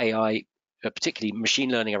course, AI, particularly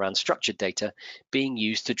machine learning around structured data, being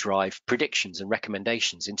used to drive predictions and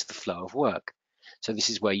recommendations into the flow of work. So this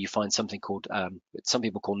is where you find something called, some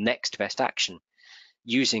people call next best action,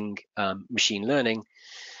 using machine learning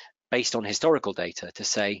based on historical data to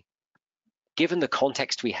say, given the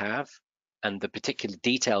context we have and the particular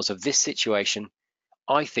details of this situation,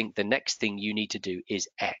 I think the next thing you need to do is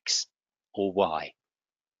X or Y.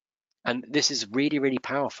 And this is really, really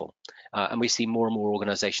powerful. And we see more and more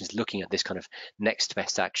organizations looking at this kind of next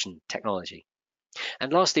best action technology.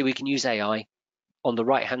 And lastly, we can use AI on the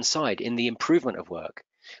right-hand side in the improvement of work.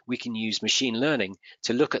 We can use machine learning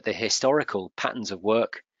to look at the historical patterns of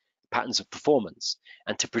work, patterns of performance,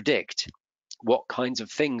 and to predict what kinds of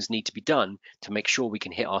things need to be done to make sure we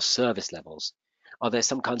can hit our service levels. Are there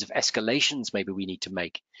some kinds of escalations maybe we need to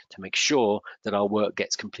make sure that our work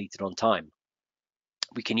gets completed on time?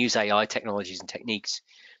 We can use AI technologies and techniques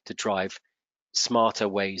to drive smarter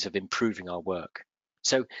ways of improving our work.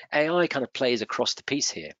 So AI kind of plays across the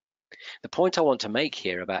piece here. The point I want to make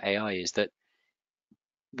here about AI is that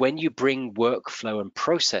when you bring workflow and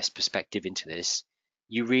process perspective into this,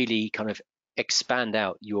 you really kind of expand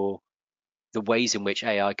out the ways in which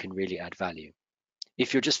AI can really add value.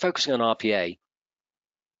 If you're just focusing on RPA,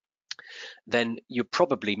 then you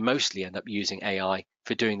probably mostly end up using AI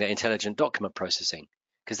for doing the intelligent document processing,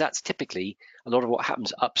 because that's typically a lot of what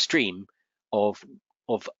happens upstream of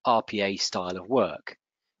RPA style of work.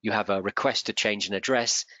 You have a request to change an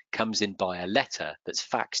address, comes in by a letter that's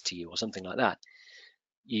faxed to you or something like that.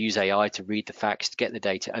 You use AI to read the fax, to get the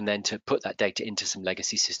data, and then to put that data into some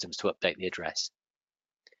legacy systems to update the address.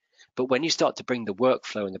 But when you start to bring the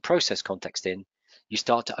workflow and the process context in, you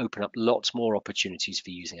start to open up lots more opportunities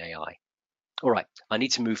for using AI. All right, I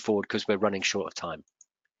need to move forward because we're running short of time.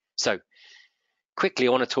 So quickly,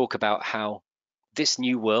 I want to talk about how this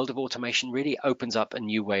new world of automation really opens up a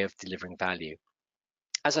new way of delivering value.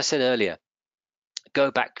 As I said earlier,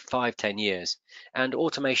 go back 5-10 years, and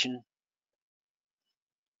automation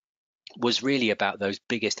was really about those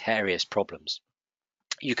biggest, hairiest problems.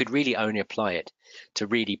 You could really only apply it to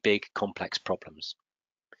really big, complex problems.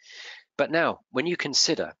 But now, when you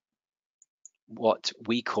consider what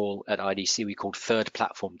we call at IDC, we call third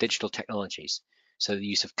platform digital technologies. So the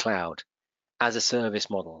use of cloud, as a service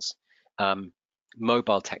models,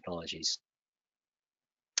 mobile technologies,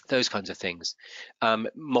 those kinds of things,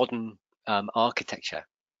 modern architecture,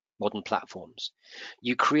 modern platforms.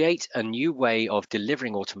 You create a new way of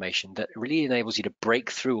delivering automation that really enables you to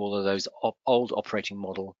break through all of those old operating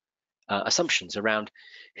model assumptions around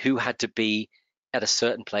who had to be at a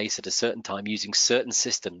certain place at a certain time using certain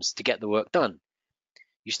systems to get the work done.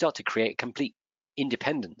 You start to create complete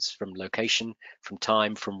independence from location, from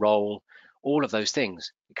time, from role, all of those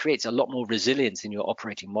things. It creates a lot more resilience in your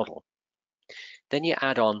operating model. Then you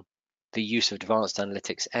add on the use of advanced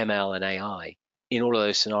analytics, ML and AI in all of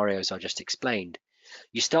those scenarios I just explained.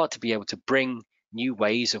 You start to be able to bring new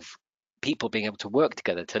ways of people being able to work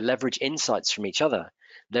together, to leverage insights from each other,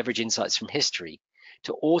 leverage insights from history,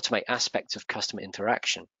 to automate aspects of customer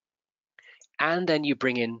interaction. And then you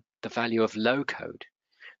bring in the value of low code,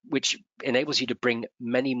 which enables you to bring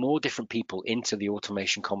many more different people into the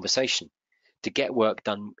automation conversation to get work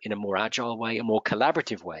done in a more agile way, a more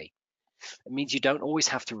collaborative way. It means you don't always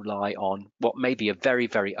have to rely on what may be a very,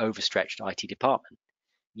 very overstretched IT department.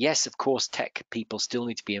 Yes, of course, tech people still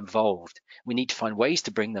need to be involved. We need to find ways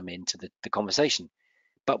to bring them into the conversation,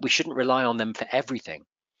 but we shouldn't rely on them for everything.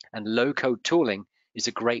 And low-code tooling is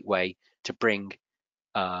a great way to bring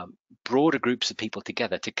broader groups of people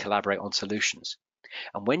together to collaborate on solutions.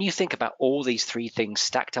 And when you think about all these three things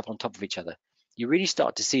stacked up on top of each other, you really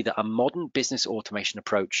start to see that a modern business automation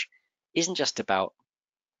approach isn't just about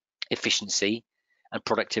efficiency and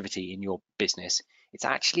productivity in your business. It's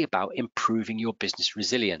actually about improving your business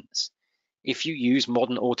resilience. If you use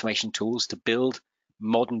modern automation tools to build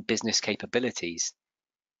modern business capabilities,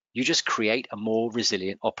 you just create a more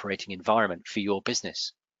resilient operating environment for your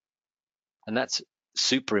business. And that's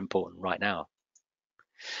super important right now.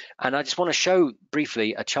 And I just want to show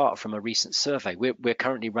briefly a chart from a recent survey. We're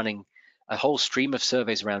currently running a whole stream of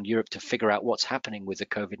surveys around Europe to figure out what's happening with the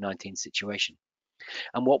COVID-19 situation.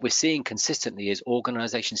 And what we're seeing consistently is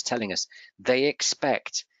organizations telling us they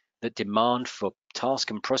expect that demand for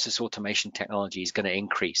task and process automation technology is going to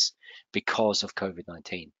increase because of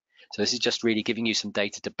COVID-19. So this is just really giving you some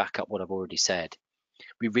data to back up what I've already said.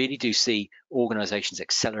 We really do see organizations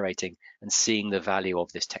accelerating and seeing the value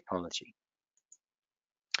of this technology.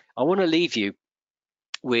 I want to leave you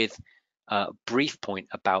with a brief point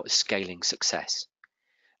about scaling success.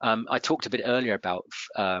 I talked a bit earlier about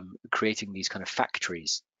creating these kind of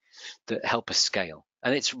factories that help us scale.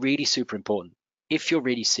 And it's really super important. If you're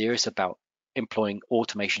really serious about employing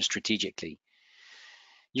automation strategically,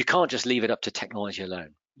 you can't just leave it up to technology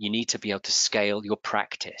alone. You need to be able to scale your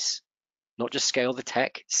practice, not just scale the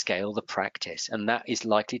tech, scale the practice. And that is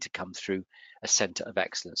likely to come through a center of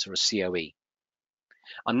excellence or a COE.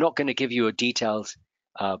 I'm not going to give you a detailed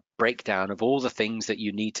breakdown of all the things that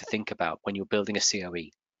you need to think about when you're building a COE.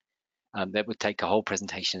 That would take a whole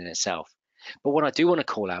presentation in itself. But what I do want to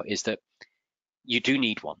call out is that you do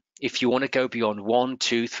need one. If you want to go beyond 1,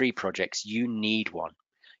 2, 3 projects, you need one.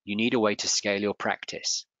 You need a way to scale your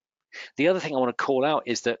practice. The other thing I want to call out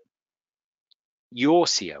is that your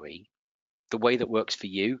COE, the way that works for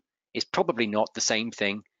you, is probably not the same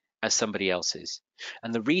thing as somebody else's.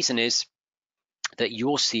 And the reason is that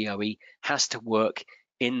your COE has to work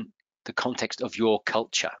in the context of your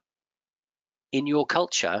culture. In your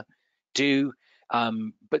culture,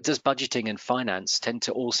 but does budgeting and finance tend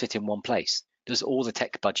to all sit in one place? Does all the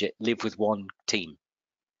tech budget live with one team?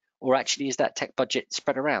 Or actually, is that tech budget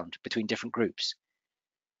spread around between different groups?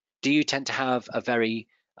 Do you tend to have a very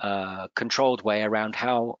controlled way around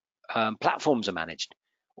how platforms are managed?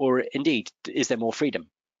 Or indeed, is there more freedom?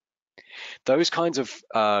 Those kinds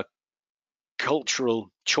of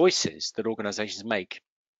cultural choices that organizations make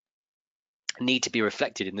need to be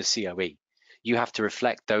reflected in the COE. You have to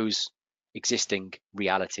reflect those existing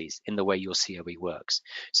realities in the way your COE works.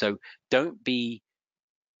 So don't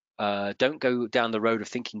go down the road of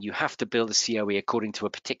thinking you have to build a COE according to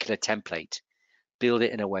a particular template. Build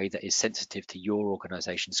it in a way that is sensitive to your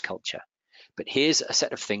organization's culture. But here's a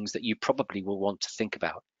set of things that you probably will want to think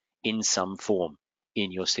about in some form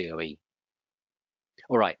in your COE.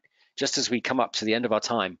 All right, just as we come up to the end of our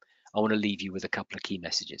time, I want to leave you with a couple of key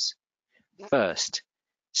messages. First,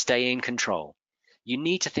 stay in control. You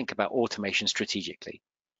need to think about automation strategically.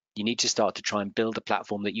 You need to start to try and build a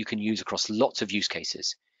platform that you can use across lots of use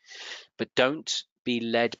cases. But don't be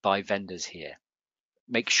led by vendors here.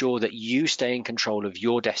 Make sure that you stay in control of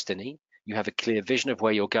your destiny, you have a clear vision of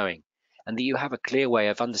where you're going, and that you have a clear way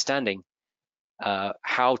of understanding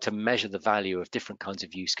how to measure the value of different kinds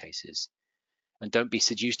of use cases. And don't be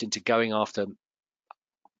seduced into going after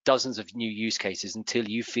dozens of new use cases until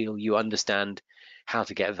you feel you understand how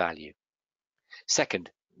to get value. Second,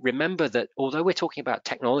 remember that although we're talking about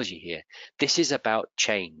technology here, this is about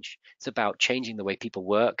change. It's about changing the way people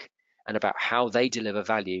work and about how they deliver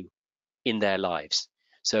value in their lives.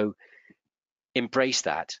 So embrace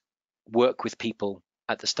that. Work with people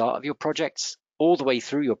at the start of your projects, all the way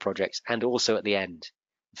through your projects, and also at the end.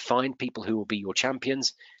 Find people who will be your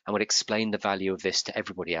champions and will explain the value of this to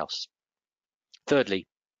everybody else. Thirdly,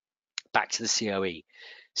 back to the COE,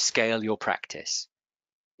 scale your practice.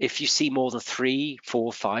 If you see more than 3,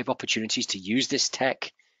 4, 5 opportunities to use this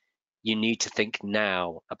tech, you need to think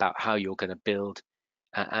now about how you're going to build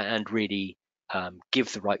and really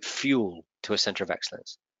give the right fuel to a center of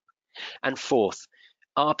excellence. And fourth,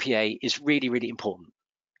 RPA is really, really important.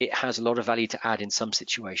 It has a lot of value to add in some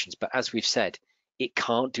situations, but as we've said, it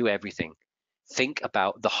can't do everything. Think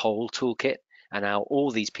about the whole toolkit and how all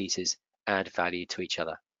these pieces add value to each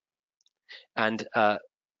other. And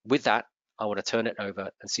with that, I want to turn it over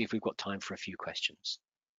and see if we've got time for a few questions.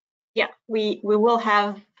 Yeah, we will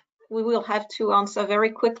have to answer very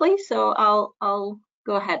quickly, so I'll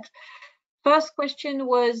go ahead. First question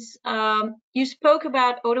was, you spoke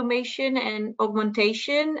about automation and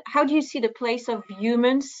augmentation. How do you see the place of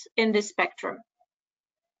humans in this spectrum?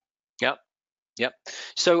 Yep.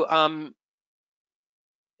 So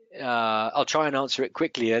I'll try and answer it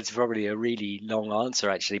quickly. It's probably a really long answer,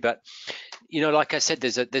 actually. But like I said,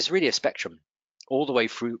 there's really a spectrum all the way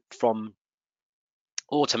through from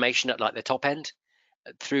automation at like the top end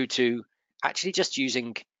through to actually just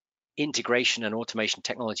using integration and automation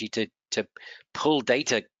technology to pull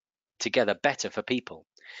data together better for people.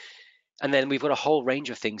 And then we've got a whole range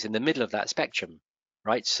of things in the middle of that spectrum,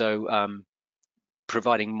 right? So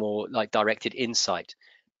providing more like directed insight,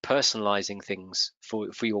 personalizing things for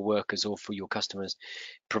your workers or for your customers,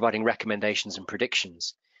 providing recommendations and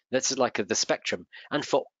predictions. That's like the spectrum. And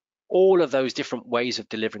for all of those different ways of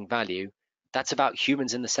delivering value, that's about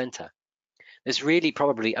humans in the center. There's really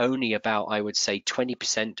probably only about, I would say,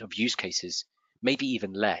 20% of use cases, maybe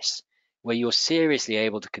even less, where you're seriously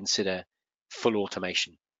able to consider full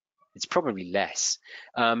automation. It's probably less.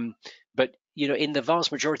 But in the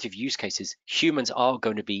vast majority of use cases, humans are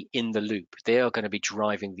going to be in the loop. They are going to be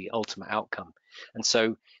driving the ultimate outcome. And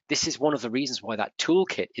so this is one of the reasons why that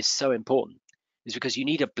toolkit is so important, is because you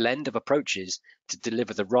need a blend of approaches to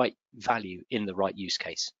deliver the right value in the right use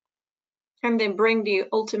case. And they bring the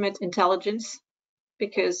ultimate intelligence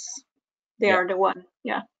because they are the one.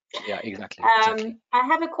 Yeah. Yeah, exactly. I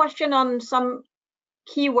have a question on some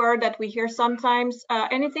keyword that we hear sometimes.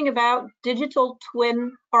 Anything about digital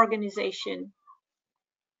twin organization?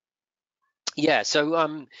 Yeah,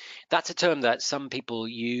 so that's a term that some people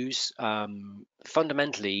use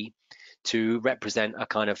fundamentally to represent a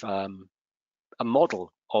kind of a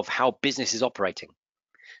model of how business is operating.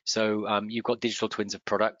 So you've got digital twins of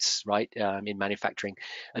products, right? In manufacturing,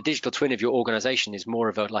 a digital twin of your organization is more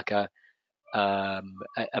of a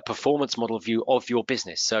performance model view of your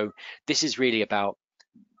business. So this is really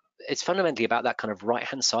it's fundamentally about that kind of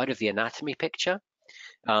right-hand side of the anatomy picture.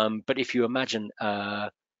 But if you imagine a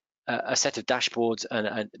set of dashboards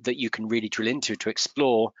and that you can really drill into to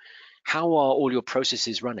explore how are all your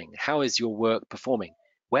processes running? How is your work performing?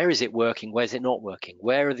 Where is it working? Where is it not working?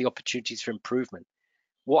 Where are the opportunities for improvement?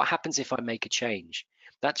 What happens if I make a change?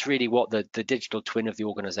 That's really what the digital twin of the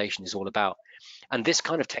organization is all about. And this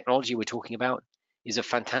kind of technology we're talking about is a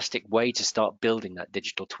fantastic way to start building that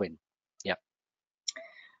digital twin. Yeah.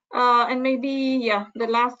 And maybe, the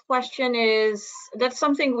last question is, that's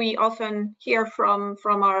something we often hear from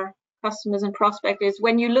our customers and prospects, is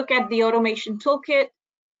when you look at the automation toolkit,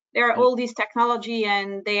 there are all these technology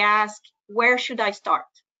and they ask, where should I start,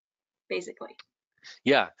 basically?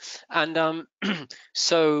 Yeah, and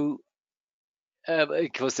so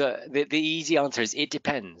because the easy answer is it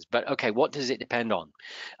depends. But okay, what does it depend on?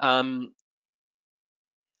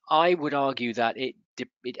 I would argue that it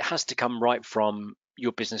has to come right from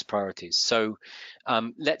your business priorities. So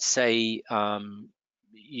let's say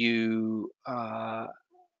you have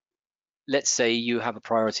a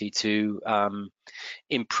priority to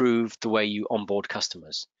improve the way you onboard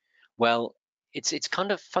customers. Well, it's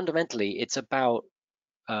kind of fundamentally it's about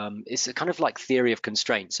it's a kind of like theory of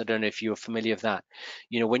constraints. I don't know if you're familiar with that.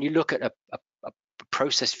 When you look at a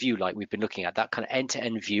process view like we've been looking at, that kind of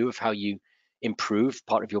end-to-end view of how you improve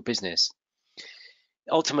part of your business,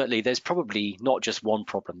 ultimately there's probably not just one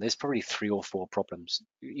problem. There's probably 3 or 4 problems.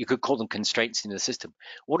 You could call them constraints in the system.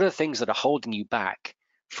 What are the things that are holding you back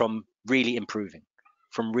from really improving,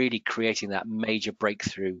 from really creating that major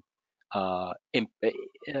breakthrough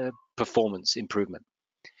performance improvement?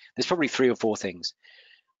 There's probably 3 or 4 things.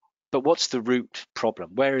 but what's the root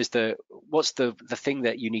problem? What's the thing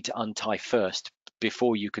that you need to untie first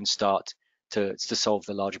before you can start to solve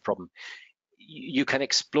the larger problem? You can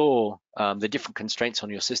explore the different constraints on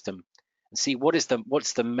your system and see what's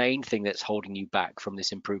the main thing that's holding you back from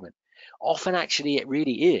this improvement. Often, actually, it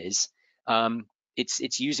really is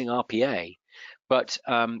it's using RPA, but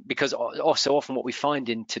because so often what we find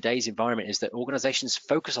in today's environment is that organizations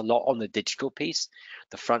focus a lot on the digital piece,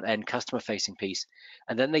 the front end customer facing piece,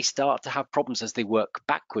 and then they start to have problems as they work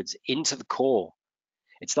backwards into the core.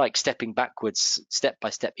 It's like stepping backwards step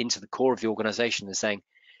by step into the core of the organization and saying,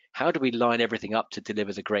 how do we line everything up to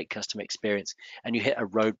deliver the great customer experience? And you hit a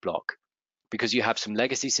roadblock because you have some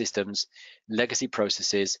legacy systems, legacy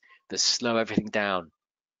processes that slow everything down.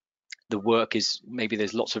 The work is, maybe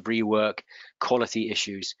there's lots of rework, quality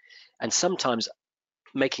issues, and sometimes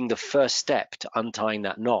making the first step to untying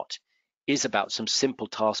that knot is about some simple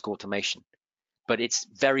task automation, but it's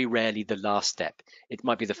very rarely the last step. It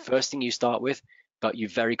might be the first thing you start with, but you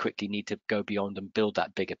very quickly need to go beyond and build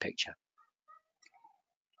that bigger picture.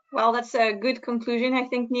 Well, that's a good conclusion, I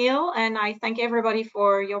think, Neil, and I thank everybody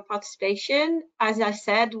for your participation. As I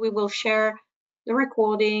said, we will share the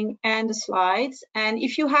recording and the slides, and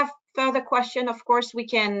if you have further questions, of course, we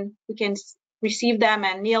can receive them,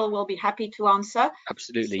 and Neil will be happy to answer.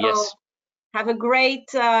 Absolutely, so, yes. Have a great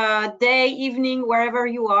day, evening, wherever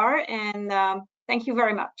you are, and thank you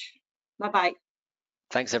very much. Bye-bye.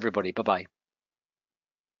 Thanks, everybody. Bye-bye.